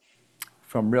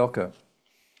from Rilke.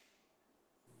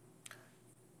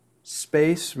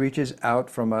 Space reaches out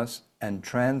from us and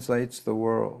translates the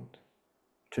world.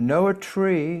 To know a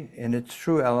tree in its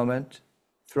true element,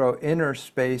 throw inner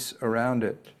space around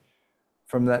it,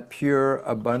 from that pure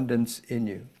abundance in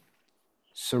you.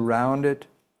 Surround it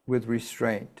with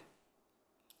restraint.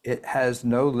 It has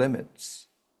no limits.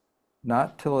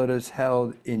 Not till it is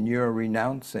held in your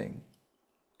renouncing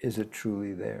is it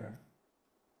truly there.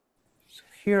 So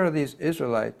here are these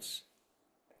Israelites.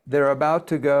 They're about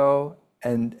to go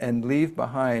and leave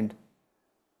behind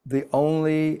the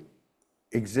only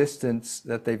existence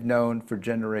that they've known for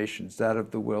generations, that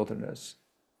of the wilderness,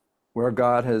 where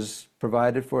God has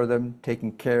provided for them,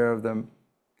 taken care of them.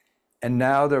 And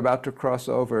now they're about to cross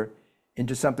over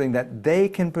into something that they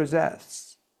can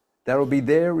possess, that will be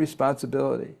their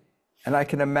responsibility. And I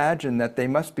can imagine that they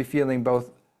must be feeling both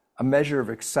a measure of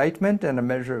excitement and a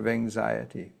measure of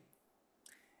anxiety.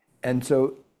 And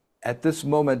so at this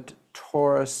moment,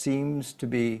 Torah seems to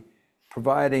be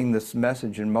providing this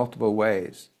message in multiple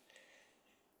ways,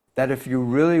 that if you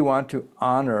really want to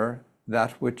honor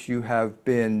that which you have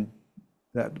been,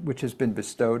 that which has been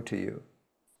bestowed to you,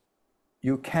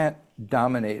 you can't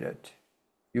dominate it.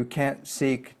 You can't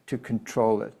seek to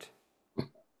control it.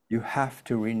 You have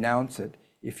to renounce it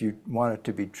if you want it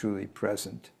to be truly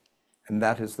present. And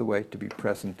that is the way to be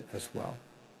present as well.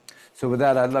 So with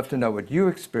that, I'd love to know what you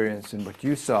experienced and what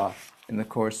you saw in the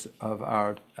course of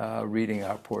our reading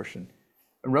our portion.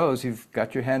 Rose, you've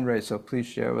got your hand raised, so please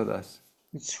share with us.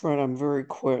 That's right, I'm very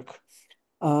quick.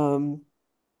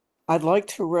 I'd like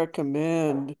to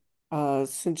recommend,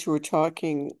 since you were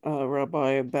talking,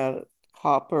 Rabbi, about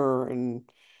Hopper and,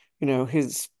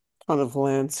 his kind of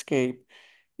landscape,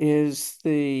 is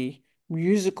the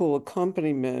musical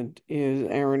accompaniment is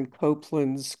Aaron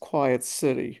Copland's Quiet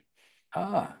City.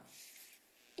 Ah.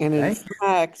 And in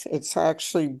fact, it's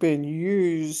actually been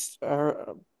used,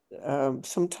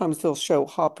 sometimes they'll show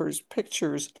Hopper's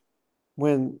pictures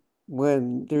when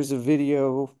there's a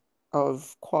video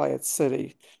of Quiet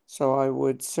City. So I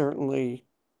would certainly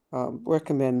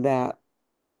recommend that.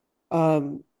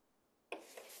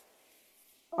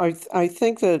 I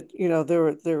think that,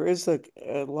 there is a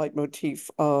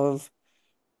leitmotif of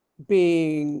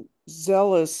being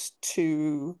zealous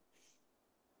to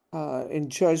in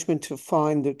judgment to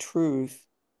find the truth,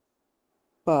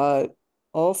 but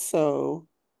also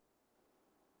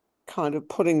kind of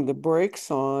putting the brakes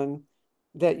on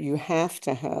that you have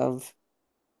to have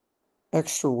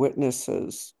extra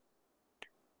witnesses.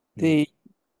 The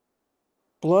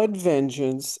blood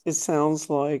vengeance, it sounds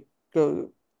like,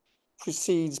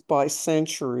 proceeds by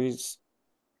centuries.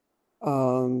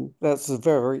 That's a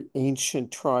very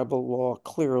ancient tribal law,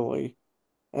 clearly.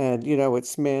 And,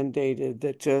 it's mandated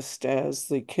that just as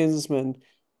the kinsman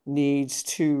needs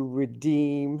to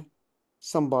redeem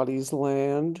somebody's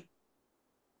land,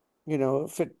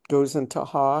 if it goes into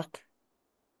hock,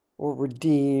 or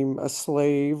redeem a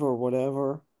slave or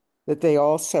whatever, that they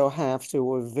also have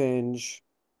to avenge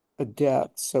a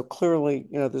debt. So clearly,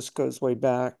 this goes way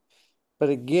back. But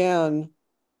again,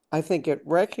 I think it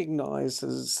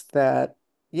recognizes that,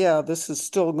 yeah, this is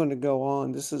still going to go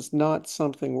on. This is not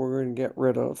something we're going to get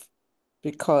rid of,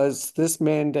 because this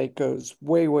mandate goes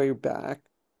way, way back,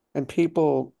 and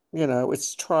people,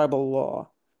 it's tribal law.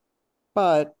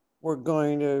 But we're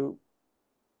going to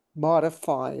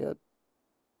modify it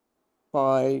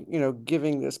by,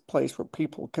 giving this place where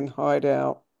people can hide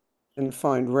out and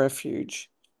find refuge.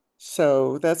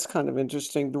 So that's kind of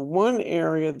interesting. The one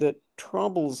area that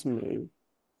troubles me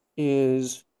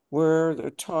is where they're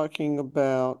talking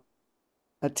about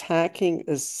attacking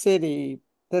a city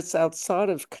that's outside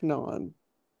of Canaan,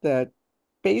 that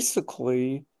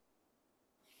basically,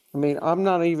 I'm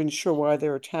not even sure why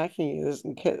they're attacking it,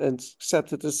 except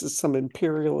that this is some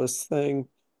imperialist thing,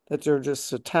 that they're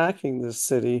just attacking this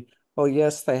city. Well,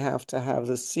 yes, they have to have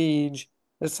the siege.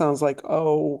 It sounds like,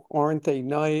 oh, aren't they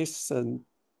nice? And,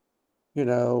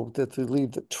 that they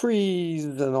leave the trees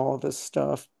and all this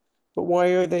stuff. But why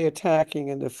are they attacking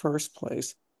in the first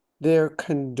place? They're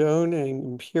condoning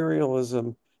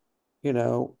imperialism,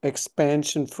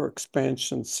 expansion for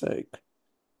expansion's sake.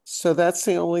 So that's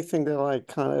the only thing that I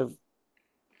kind of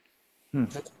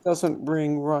That doesn't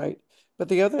ring right. But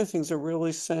the other things are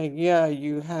really saying, yeah,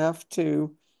 you have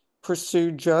to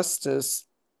pursue justice.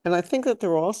 And I think that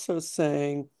they're also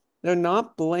saying they're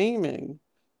not blaming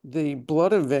the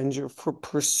blood avenger for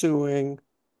pursuing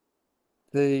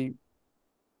the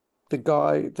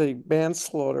guy, the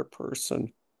manslaughter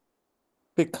person,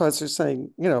 because they're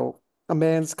saying, you know, a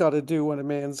man's got to do what a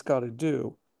man's got to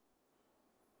do.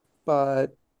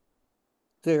 But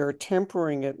they're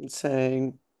tempering it and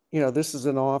saying, you know, this is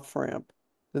an off ramp.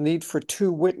 The need for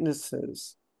two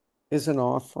witnesses is an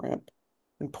off ramp.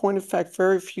 In point of fact,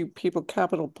 very few people,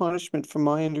 capital punishment, from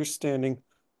my understanding,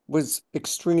 was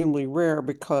extremely rare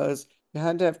because you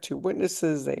had to have two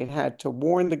witnesses. They had to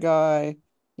warn the guy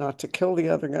not to kill the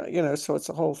other guy, you know, so it's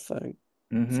a whole thing.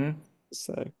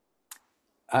 So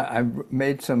I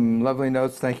made some lovely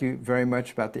notes. Thank you very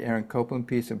much about the Aaron Copland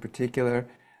piece in particular.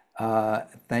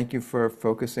 Thank you for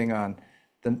focusing on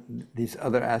these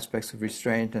other aspects of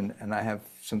restraint, and I have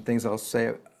some things I'll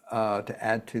say to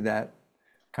add to that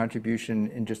contribution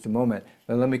in just a moment.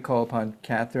 But let me call upon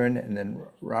Catherine and then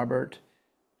Robert.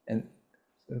 And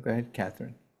so go ahead,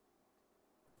 Catherine.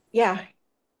 Yeah.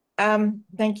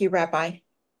 Thank you, Rabbi.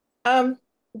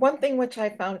 One thing which I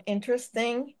found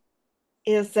interesting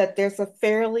is that there's a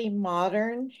fairly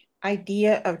modern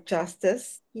idea of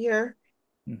justice here,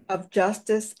 of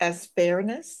justice as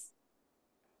fairness,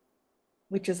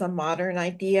 which is a modern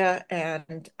idea,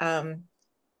 and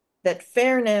that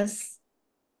fairness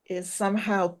is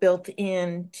somehow built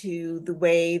into the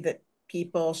way that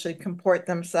people should comport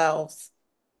themselves.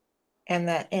 And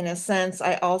that in a sense,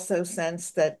 I also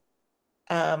sense that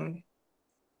in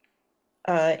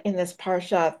this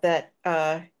parsha that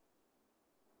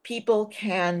people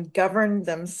can govern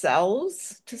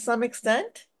themselves to some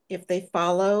extent if they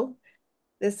follow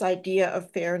this idea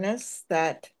of fairness,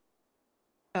 that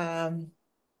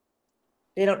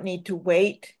they don't need to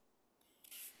wait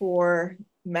for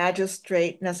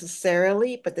magistrate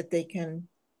necessarily, but that they can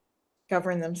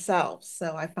govern themselves.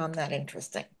 So I found that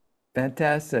interesting.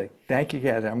 Fantastic. Thank you,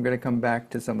 Catherine. I'm going to come back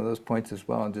to some of those points as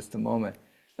well in just a moment.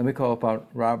 Let me call upon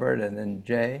Robert and then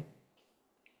Jay.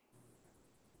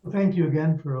 Well, thank you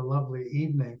again for a lovely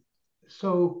evening.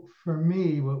 So for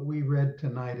me, what we read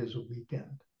tonight is a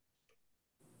weekend.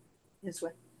 Is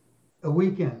what? A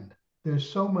weekend. There's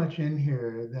so much in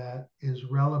here that is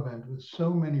relevant with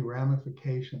so many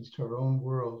ramifications to our own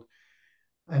world.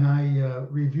 And I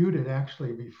reviewed it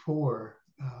actually before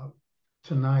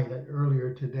tonight,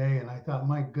 earlier today, and I thought,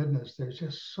 my goodness, there's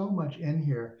just so much in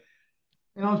here.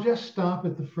 And I'll just stop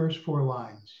at the first 4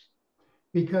 lines.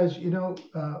 Because, you know,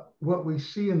 what we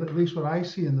see, and at least what I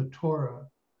see in the Torah,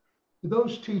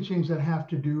 those teachings that have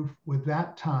to do with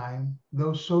that time,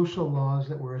 those social laws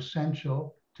that were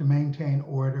essential to maintain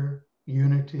order,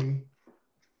 unity.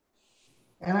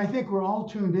 And I think we're all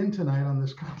tuned in tonight on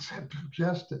this concept of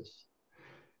justice.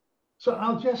 So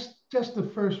I'll just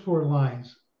the first 4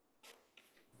 lines.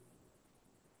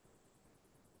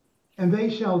 And they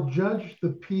shall judge the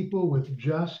people with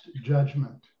just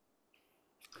judgment.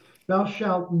 Thou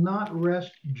shalt not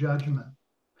wrest judgment.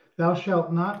 Thou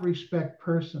shalt not respect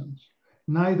persons,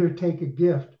 neither take a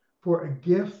gift, for a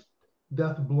gift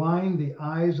doth blind the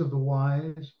eyes of the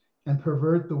wise and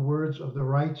pervert the words of the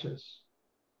righteous.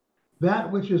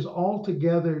 That which is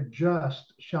altogether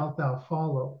just shalt thou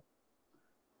follow,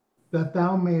 that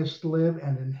thou mayest live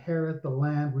and inherit the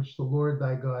land which the Lord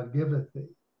thy God giveth thee.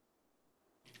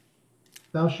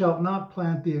 Thou shalt not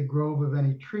plant thee a grove of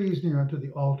any trees near unto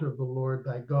the altar of the Lord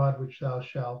thy God, which thou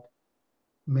shalt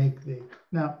make thee.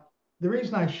 Now, the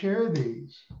reason I share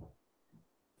these,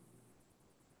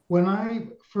 when I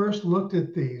first looked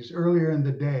at these earlier in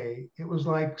the day, it was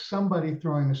like somebody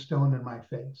throwing a stone in my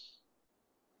face.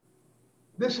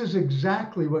 This is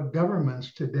exactly what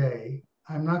governments today,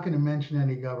 I'm not going to mention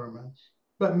any governments,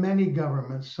 but many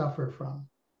governments suffer from.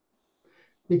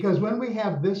 Because when we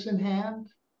have this in hand,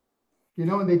 you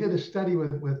know, and they did a study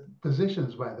with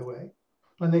physicians, by the way,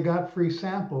 when they got free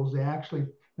samples, they actually,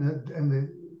 and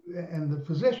the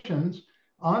physicians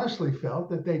honestly felt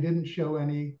that they didn't show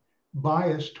any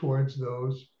bias towards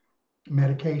those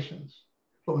medications.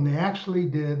 But when they actually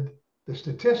did the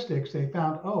statistics, they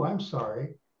found, oh, I'm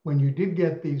sorry, when you did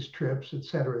get these trips, et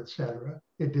cetera,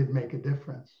 it did make a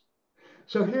difference.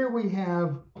 So here we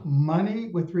have money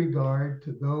with regard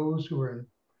to those who are in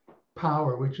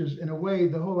power, which is in a way,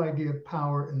 the whole idea of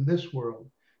power in this world,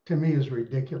 to me, is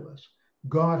ridiculous.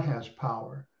 God has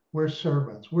power. We're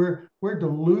servants. We're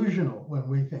delusional when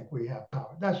we think we have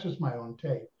power. That's just my own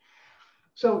take.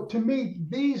 So to me,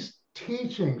 these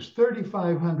teachings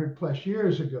 3,500 plus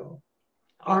years ago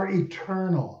are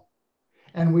eternal.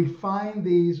 And we find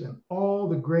these in all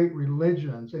the great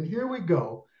religions. And here we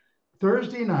go.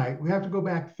 Thursday night, we have to go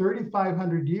back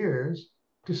 3,500 years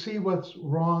to see what's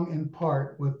wrong in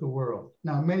part with the world.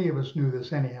 Now, many of us knew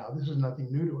this anyhow. This is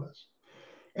nothing new to us.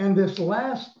 And this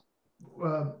last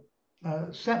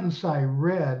sentence I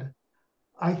read,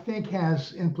 I think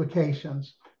has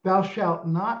implications. Thou shalt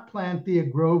not plant thee a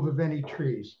grove of any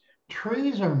trees.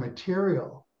 Trees are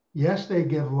material. Yes, they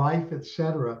give life,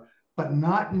 etc., but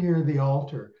not near the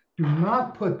altar. Do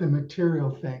not put the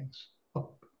material things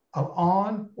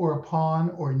on or upon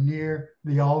or near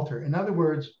the altar. In other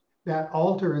words, that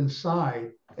altar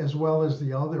inside as well as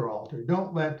the other altar.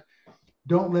 Don't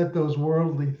let those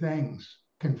worldly things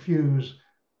confuse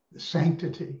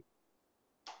sanctity.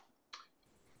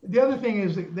 The other thing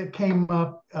is that came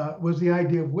up was the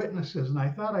idea of witnesses, and I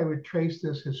thought I would trace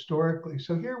this historically.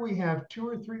 So here we have 2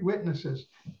 or 3 witnesses.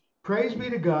 Praise be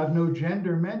to God, no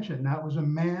gender mentioned. That was a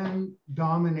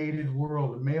man-dominated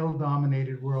world, a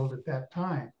male-dominated world at that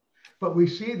time. But we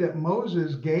see that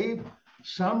Moses gave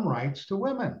some rights to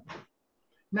women.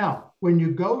 Now, when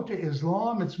you go to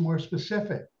Islam, it's more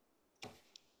specific.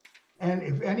 And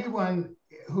if anyone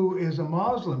who is a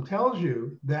Muslim tells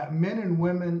you that men and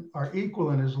women are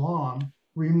equal in Islam,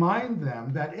 remind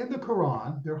them that in the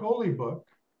Quran, their holy book,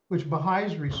 which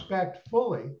Baha'is respect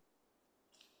fully,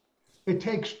 it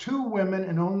takes 2 women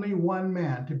and only 1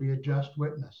 man to be a just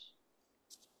witness.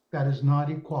 That is not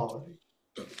equality.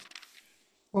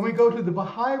 When we go to the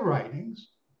Baha'i writings,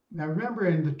 now remember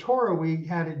in the Torah, we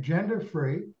had it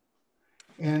gender-free,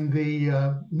 and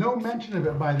no mention of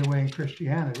it, by the way, in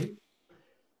Christianity.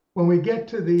 When we get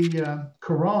to the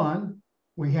Quran,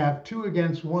 we have 2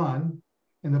 against 1.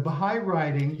 In the Baha'i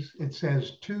writings, it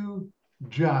says 2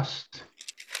 just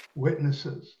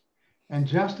witnesses. And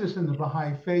justice in the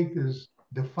Baha'i faith is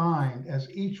defined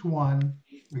as each one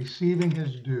receiving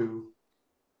his due.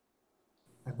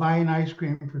 I buy an ice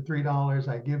cream for $3,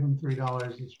 I give him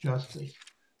 $3, it's justice.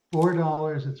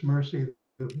 $4, it's mercy.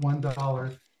 The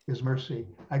 $1 is mercy.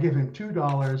 I give him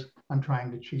 $2, I'm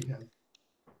trying to cheat him.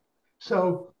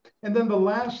 So, and then the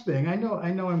last thing, I know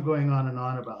I'm going on and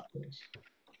on about this,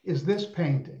 is this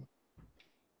painting.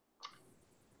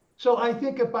 So I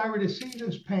think if I were to see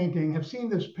this painting, have seen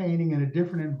this painting in a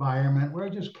different environment where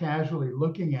I'm just casually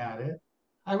looking at it,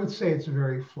 I would say it's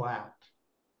very flat.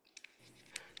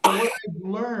 But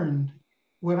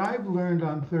what I've learned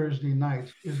on Thursday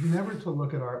nights is never to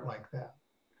look at art like that.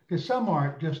 Because some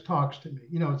art just talks to me.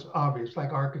 You know, it's obvious,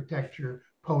 like architecture,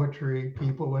 poetry,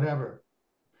 people, whatever.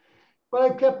 But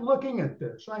I kept looking at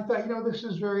this. I thought, you know, this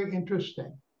is very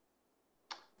interesting.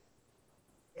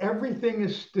 Everything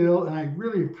is still, and I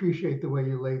really appreciate the way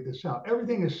you laid this out.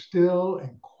 Everything is still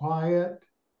and quiet,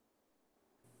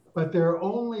 but there are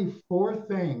only 4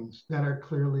 things that are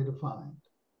clearly defined.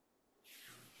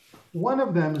 One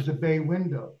of them is a bay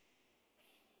window,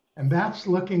 and that's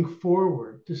looking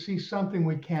forward to see something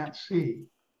we can't see.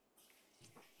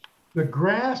 The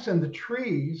grass and the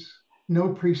trees know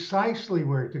precisely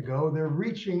where to go. They're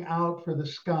reaching out for the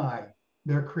sky.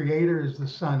 Their creator is the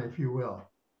sun, if you will.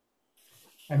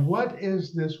 And what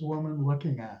is this woman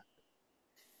looking at?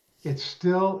 It's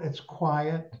still, it's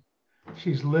quiet.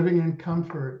 She's living in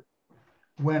comfort.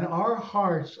 When our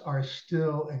hearts are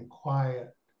still and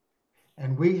quiet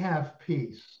and we have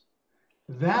peace,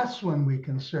 that's when we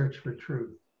can search for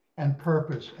truth and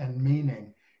purpose and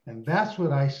meaning. And that's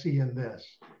what I see in this.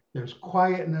 There's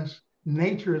quietness.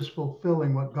 Nature is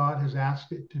fulfilling what God has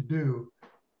asked it to do.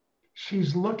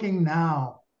 She's looking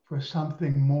now for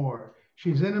something more.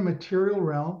 She's in a material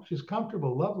realm. She's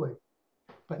comfortable, lovely.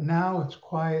 But now it's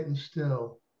quiet and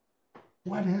still.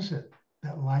 What is it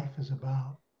that life is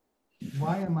about?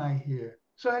 Why am I here?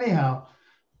 So anyhow,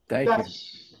 Thank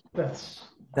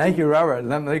you,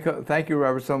 Robert. Thank you,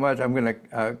 Robert, so much. I'm going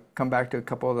to come back to a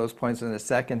couple of those points in a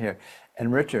second here.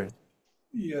 And Richard.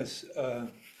 Yes.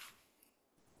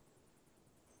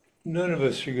 None of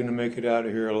us are going to make it out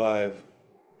of here alive.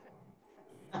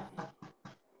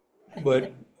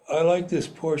 But I like this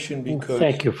portion because...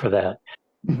 Thank you for that.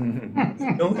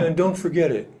 Don't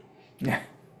forget it.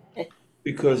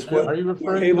 Because what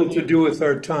we're able to do with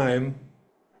our time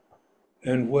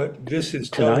and what this is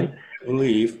telling me, I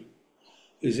believe,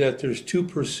 is that there's 2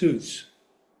 pursuits.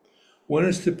 One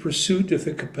is the pursuit of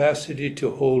the capacity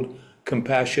to hold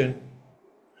compassion,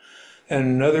 and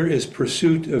another is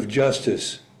pursuit of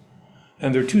justice.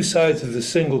 And they're 2 sides of the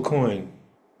single coin.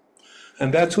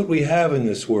 And that's what we have in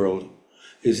this world,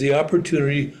 is the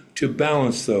opportunity to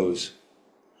balance those.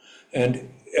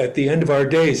 And at the end of our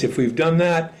days, if we've done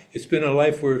that, it's been a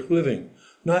life worth living,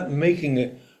 not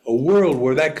making a world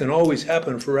where that can always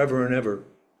happen forever and ever.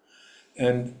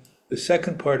 And The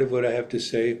second part of what I have to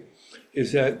say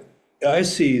is that I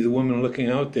see the woman looking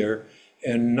out there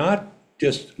and not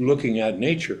just looking at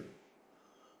nature,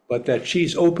 but that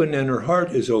she's open and her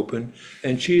heart is open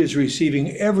and she is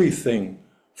receiving everything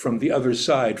from the other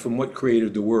side, from what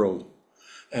created the world.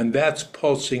 And that's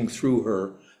pulsing through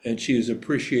her, and she is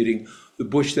appreciating the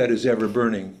bush that is ever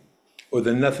burning, or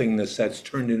the nothingness that's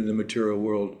turned into the material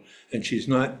world. And she's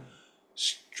not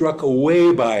struck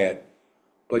away by it,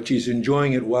 but she's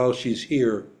enjoying it while she's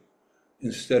here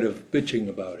instead of bitching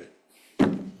about it.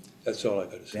 That's all I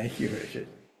got to say. Thank you, Richard.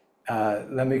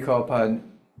 Let me call upon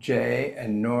Jay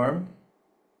and Norm.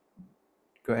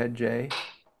 Go ahead, Jay.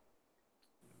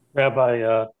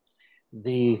 Rabbi,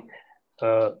 the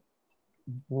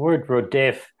word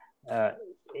rodef,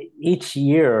 each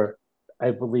year,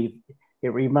 I believe, it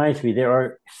reminds me there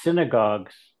are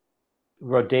synagogues,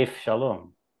 rodef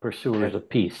shalom, pursuers of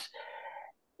peace.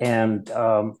 And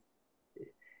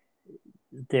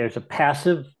there's a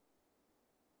passive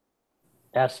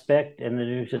aspect and then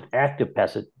there's an active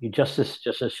passive. You just as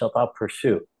shalt thou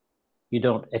pursue. You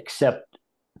don't accept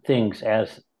things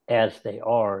as they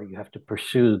are. You have to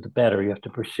pursue the better. You have to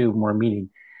pursue more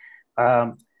meaning.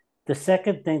 The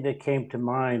second thing that came to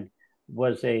mind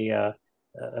was a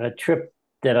trip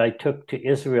that I took to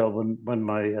Israel when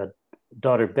my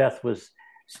daughter Beth was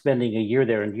spending a year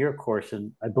there in year course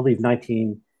in, I believe,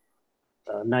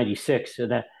 1996.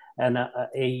 And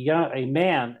a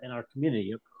man in our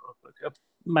community, a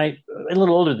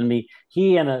little older than me,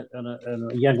 he and a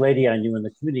young lady I knew in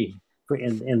the community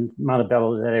in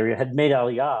Montebello, that area, had made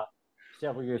Aliyah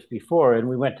several years before, and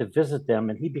we went to visit them,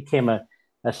 and he became a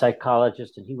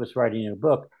psychologist, and he was writing a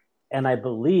book. And I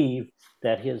believe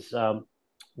that his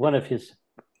one of his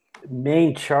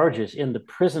main charges in the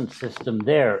prison system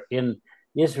there in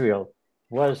Israel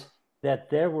was that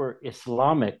there were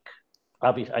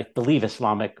I believe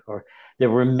Islamic, or there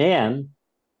were men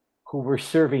who were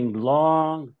serving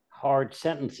long, hard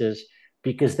sentences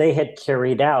because they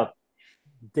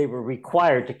were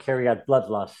required to carry out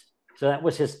bloodlust. So that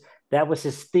was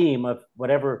his theme of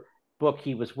whatever book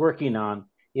he was working on,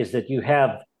 is that you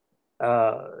have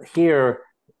here,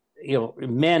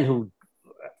 men who,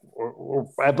 or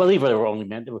I believe they were only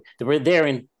men, they were there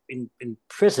in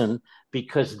prison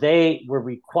because they were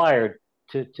required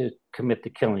to commit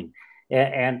the killing.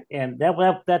 And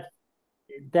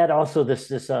that also this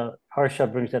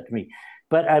Parsha brings that to me.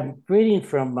 But I'm reading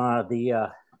from the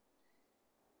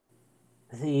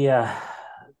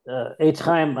Eitz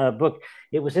Chaim book.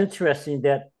 It was interesting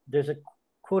that there's a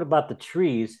quote about the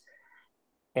trees,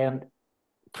 and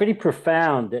pretty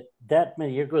profound, that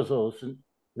many years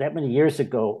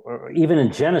ago, or even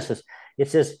in Genesis, it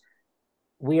says,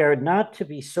 we are not to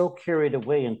be so carried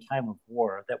away in time of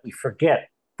war that we forget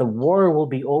the war will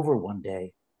be over one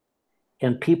day,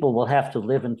 and people will have to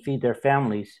live and feed their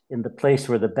families in the place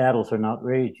where the battles are now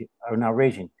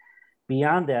raging.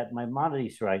 Beyond that,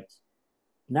 Maimonides writes,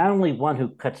 not only one who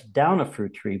cuts down a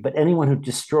fruit tree, but anyone who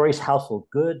destroys household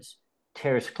goods,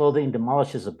 tears clothing,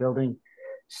 demolishes a building,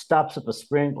 stops up a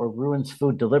spring, or ruins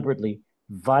food deliberately,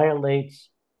 violates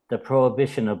the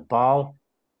prohibition of Baal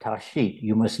Tashit,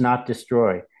 you must not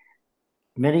destroy.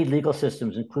 Many legal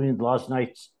systems, including the laws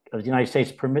of the United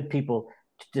States, permit people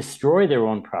to destroy their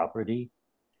own property.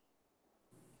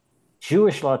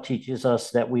 Jewish law teaches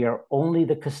us that we are only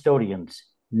the custodians,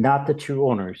 not the true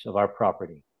owners of our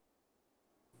property.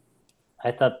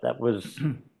 I thought that was...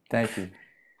 Thank you.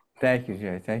 Thank you,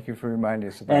 Jay. Thank you for reminding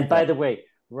us about that. And by the way,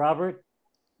 Robert,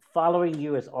 following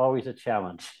you is always a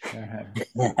challenge.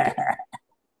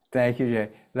 Thank you, Jay.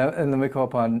 And let me call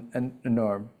upon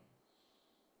Norm.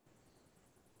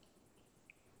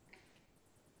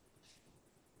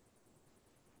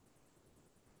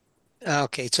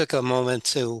 Okay, took a moment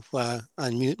to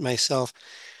unmute myself.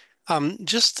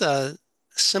 Just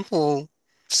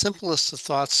simplest of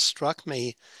thoughts struck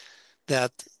me,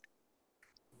 that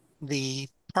the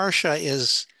Parsha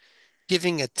is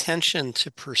giving attention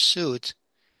to pursuit,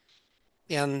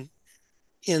 and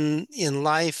in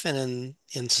life and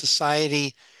in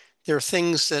society, there are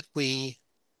things that we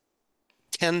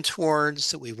tend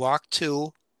towards, that we walk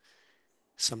to,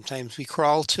 sometimes we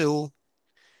crawl to,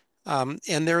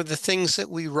 and there are the things that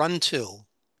we run to.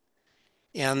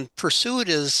 And pursuit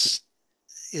is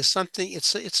something,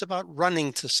 it's about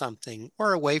running to something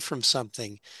or away from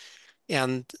something,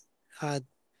 and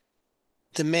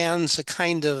demands a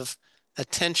kind of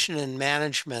attention and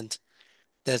management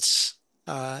that's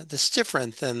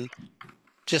different than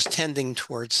just tending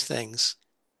towards things.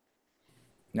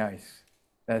 Nice.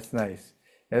 That's nice.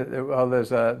 Well,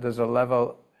 there's a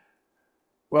level.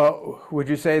 Well, would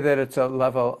you say that it's a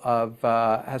level of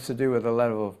has to do with a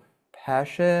level of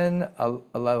passion, a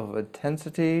level of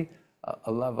intensity,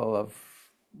 a level of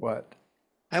what?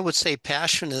 I would say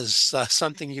passion is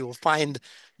something you will find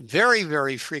very,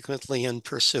 very frequently in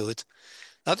pursuit.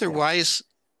 Otherwise,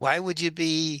 why would you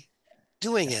be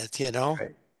doing it, you know?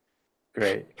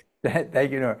 Great, great.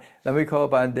 Thank you, Nora. Let me call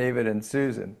upon David and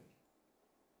Susan.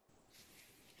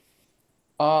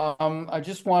 I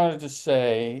just wanted to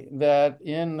say that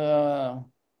in the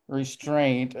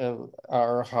restraint of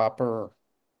our Hopper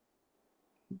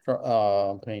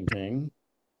painting,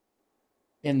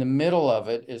 in the middle of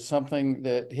it is something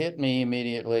that hit me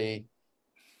immediately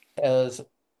as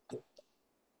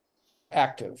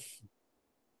active.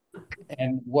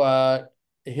 And what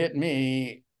hit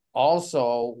me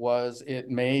also was it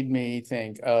made me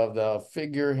think of the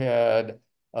figurehead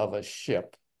of a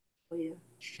ship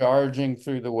charging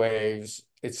through the waves.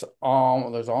 It's all,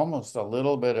 there's almost a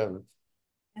little bit of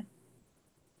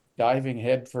diving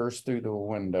headfirst through the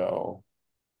window.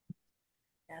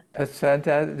 That's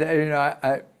fantastic. You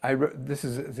know, I wrote, this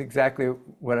is exactly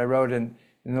what I wrote in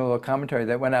the little commentary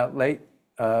that went out late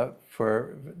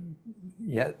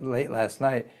late last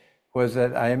night, was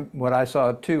that what I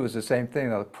saw too was the same thing,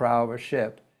 the prow of a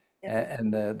ship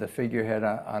and the figurehead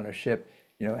on a ship,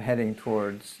 you know, heading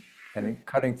towards and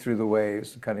cutting through the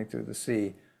waves, cutting through the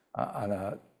sea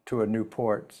to a new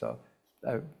port. So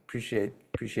I appreciate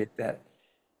that.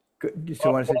 Good. Do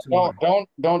you want to say some more?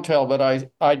 Don't tell, but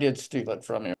I did steal it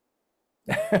from you.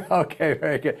 Okay,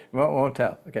 very good. Won't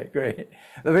tell. Okay, great.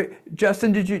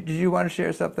 Justin, did you want to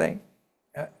share something?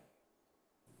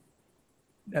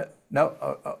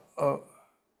 No.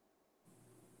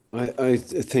 I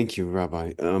thank you,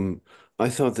 Rabbi. I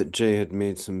thought that Jay had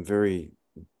made some very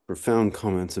profound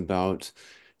comments about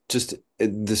just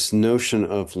this notion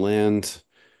of land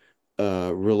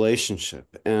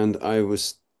relationship, and I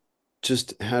was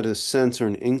just had a sense or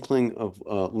an inkling of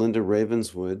Linda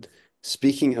Ravenswood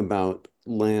speaking about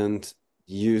land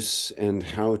use and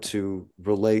how to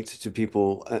relate to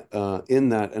people in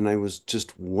that, and I was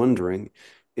just wondering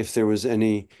if there was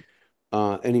any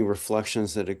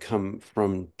reflections that had come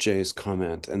from Jay's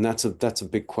comment, and that's a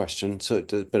big question. So,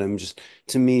 but I'm just,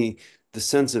 to me, the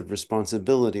sense of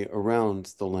responsibility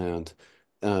around the land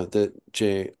that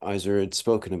Jay Iser had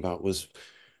spoken about was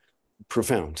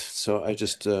profound. So I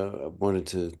just wanted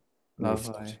to Lovely.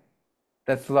 reflect.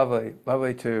 That's lovely.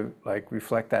 Lovely to like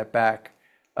reflect that back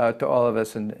to all of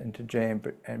us and to Jay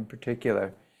in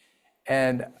particular.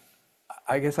 And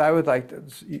I guess I would like to,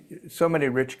 so many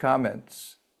rich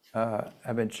comments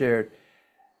have been shared.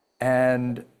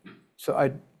 And so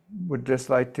I would just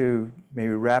like to maybe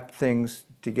wrap things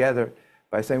together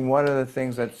by saying one of the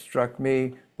things that struck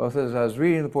me, both as I was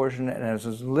reading the portion and as I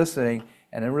was listening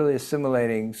and then really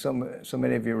assimilating so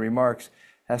many of your remarks,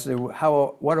 has to do with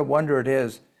what a wonder it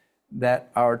is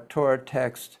that our Torah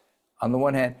text, on the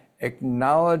one hand,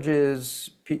 acknowledges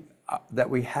that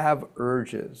we have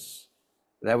urges,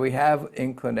 that we have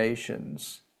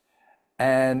inclinations,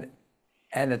 and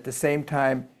at the same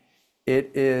time,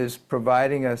 it is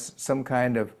providing us some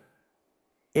kind of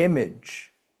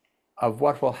image of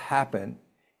what will happen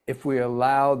if we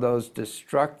allow those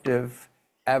destructive,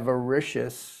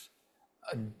 avaricious,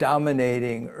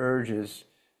 dominating urges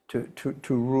to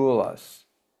rule us.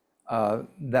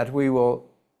 That we will,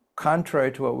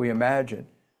 contrary to what we imagine,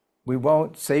 we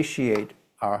won't satiate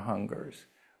our hungers.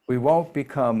 We won't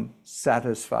become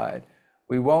satisfied.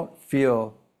 We won't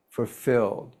feel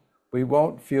fulfilled. We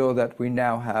won't feel that we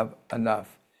now have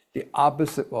enough. The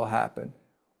opposite will happen.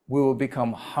 We will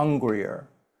become hungrier.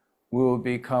 We will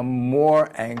become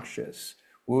more anxious.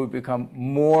 We will become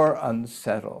more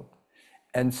unsettled.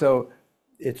 And so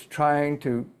it's trying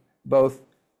to both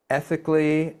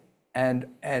ethically and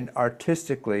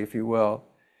artistically, if you will,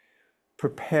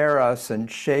 prepare us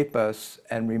and shape us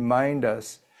and remind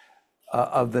us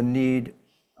of the need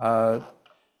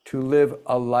to live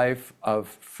a life of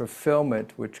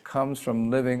fulfillment, which comes from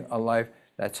living a life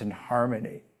that's in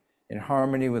harmony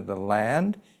with the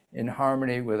land, in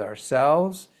harmony with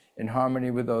ourselves, in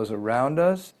harmony with those around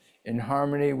us, in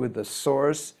harmony with the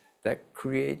source that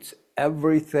creates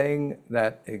everything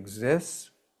that exists.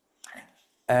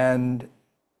 And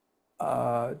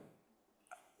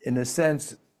in a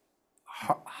sense,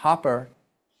 Hopper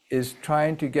is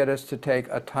trying to get us to take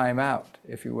a time out,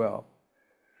 if you will,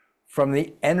 from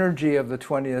the energy of the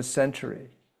 20th century,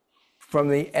 from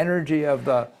the energy of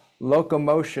the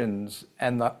locomotions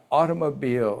and the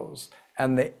automobiles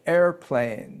and the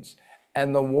airplanes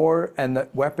and the war and the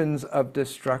weapons of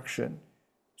destruction.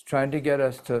 It's trying to get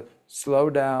us to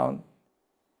slow down,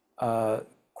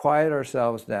 quiet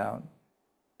ourselves down,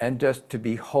 and just to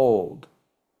behold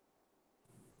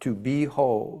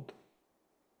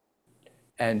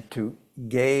and to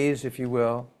gaze, if you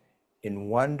will, in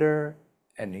wonder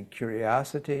and in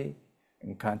curiosity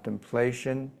and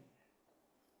contemplation.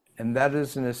 And that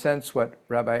is, in a sense, what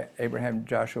Rabbi Abraham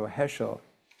Joshua Heschel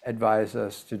advised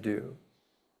us to do.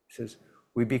 He says,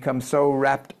 we become so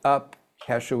wrapped up,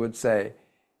 Heschel would say,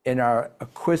 in our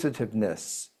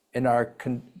acquisitiveness, in our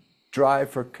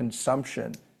drive for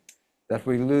consumption, that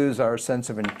we lose our sense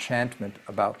of enchantment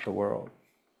about the world.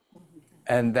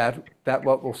 And that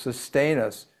what will sustain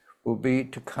us will be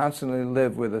to constantly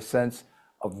live with a sense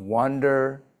of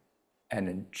wonder and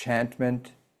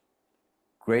enchantment,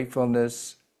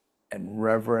 gratefulness and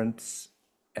reverence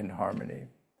and harmony.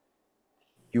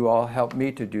 You all help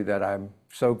me to do that. I'm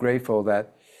so grateful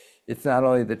that it's not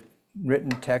only the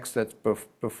written text that's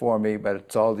before me, but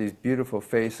it's all these beautiful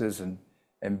faces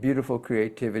and beautiful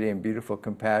creativity and beautiful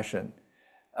compassion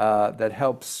that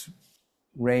helps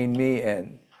rein me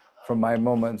in from my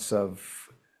moments of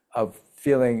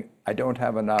feeling I don't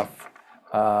have enough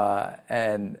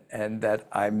and that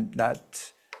I'm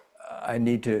not, I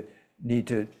need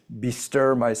to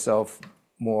bestir myself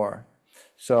more.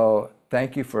 So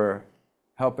thank you for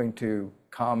helping to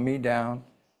calm me down,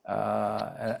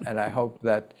 and I hope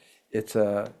that it's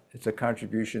a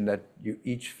contribution that you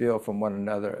each feel from one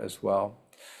another as well.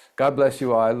 God bless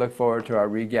you all. I look forward to our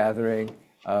regathering.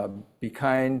 Be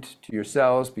kind to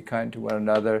yourselves, be kind to one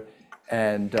another,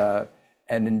 and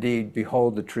indeed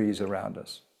behold the trees around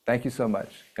us. Thank you so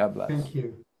much. God bless. Thank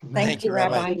you. Thank you,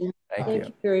 Rabbi. Thank Thank you.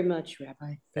 you very much,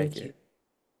 Rabbi. Thank you.